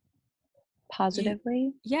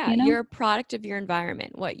positively, yeah, you know? you're a product of your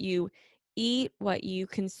environment. What you eat, what you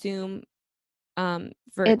consume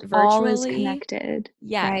It all is virtually, connected,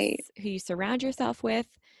 yes, right? who you surround yourself with,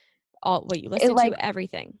 all what you It listen to, like,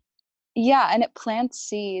 everything. yeah, and it plants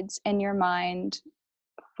seeds in your mind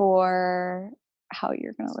for how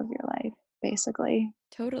you're going to live your life, basically.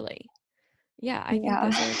 Totally. Yeah, I think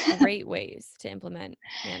Yeah. those are great ways to implement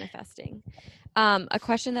manifesting. A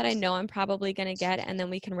question that I know I'm probably going to get, and then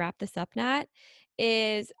we can wrap this up, Nat,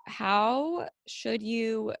 is how should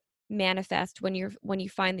you manifest when you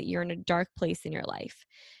find that you're in a dark place in your life?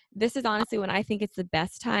 This is honestly when I think it's the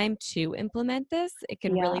best time to implement this. It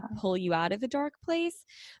can really Yeah. pull you out of a dark place.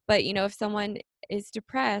 But if someone is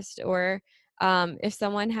depressed or if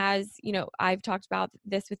someone has, I've talked about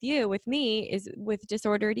this with you, with me, is with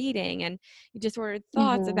disordered eating and disordered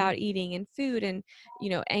thoughts Mhm. about eating and food and,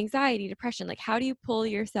 anxiety, depression. Like, how do you pull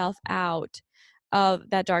yourself out of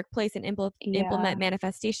that dark place and implement Yeah.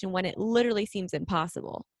 manifestation when it literally seems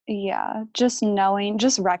impossible. Yeah. Just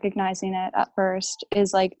recognizing it at first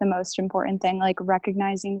is like the most important thing. Like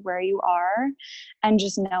recognizing where you are and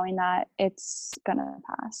just knowing that it's gonna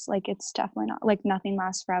pass. Like it's definitely not, like nothing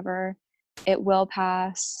lasts forever. It will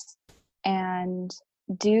pass. And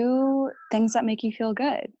do things that make you feel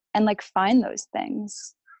good and like find those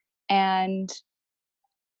things. And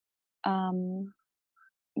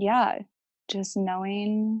yeah, just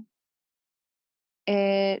knowing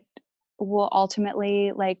it will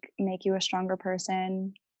ultimately like make you a stronger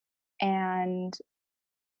person. And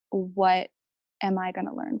what am I going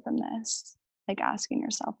to learn from this? Like asking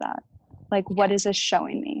yourself that, like, what is this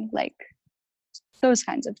showing me? Like those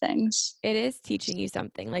kinds of things. It is teaching you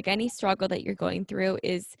something. Like any struggle that you're going through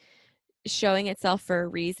is showing itself for a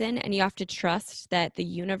reason, and you have to trust that the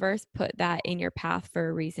universe put that in your path for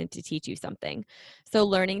a reason to teach you something. So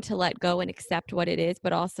learning to let go and accept what it is,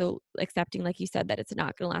 but also accepting, like you said, that it's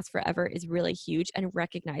not going to last forever is really huge. And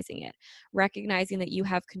recognizing that you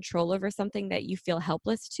have control over something that you feel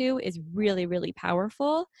helpless to is really, really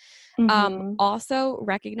powerful. Mm-hmm. Also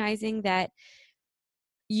recognizing that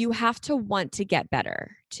you have to want to get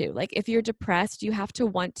better too. Like if you're depressed, you have to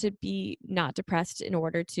want to be not depressed in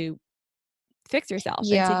order to fix yourself and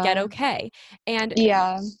to get Yeah. okay. And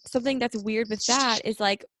Yeah. something that's weird with that is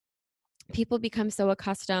like people become so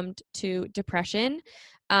accustomed to depression.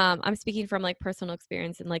 I'm speaking from like personal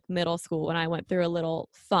experience in like middle school when I went through a little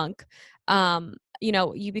funk.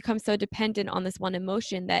 You become so dependent on this one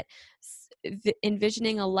emotion that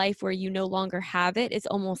envisioning a life where you no longer have it is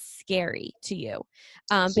almost scary to you.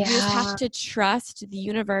 But you just have Yeah. to trust the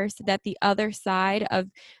universe that the other side of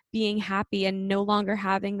being happy and no longer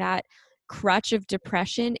having that crutch of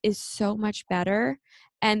depression is so much better,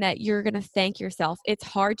 and that you're going to thank yourself. It's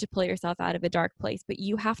hard to pull yourself out of a dark place, but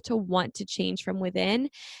you have to want to change from within,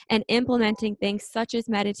 and implementing things such as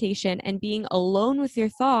meditation and being alone with your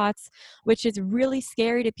thoughts, which is really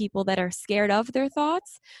scary to people that are scared of their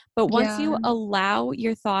thoughts. But once Yeah. you allow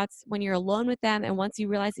your thoughts, when you're alone with them, and once you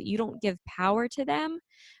realize that you don't give power to them,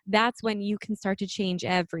 that's when you can start to change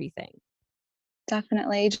everything.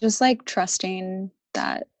 Definitely. Just like trusting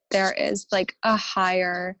that there is like a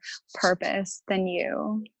higher purpose than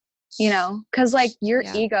you know, because like your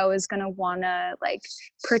Yeah. ego is going to want to like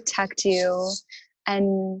protect you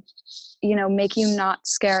and, you know, make you not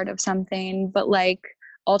scared of something. But like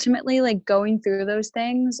ultimately, like going through those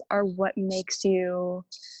things are what makes you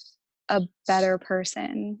a better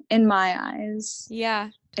person in my eyes Yeah,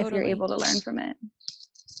 if you're totally. able to learn from it.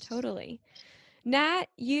 Totally. Nat,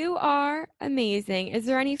 you are amazing. Is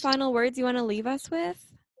there any final words you want to leave us with?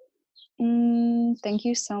 Thank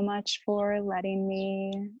you so much for letting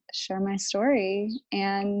me share my story.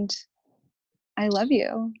 And I love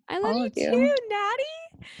you, I love all you of you. too,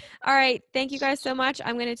 Natty. All right. Thank you guys so much.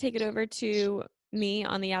 I'm going to take it over to me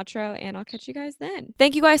on the outro, and I'll catch you guys then.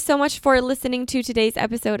 Thank you guys so much for listening to today's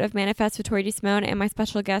episode of Manifest with Tori DeSimone and my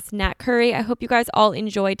special guest, Nat Curry. I hope you guys all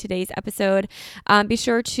enjoyed today's episode. Be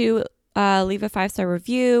sure to leave a 5-star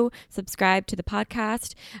review, subscribe to the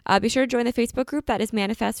podcast. Be sure to join the Facebook group that is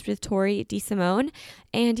Manifest with Tori DeSimone.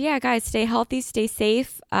 And yeah, guys, stay healthy, stay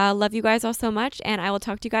safe. Love you guys all so much, and I will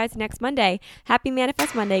talk to you guys next Monday. Happy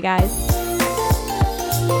Manifest Monday, guys.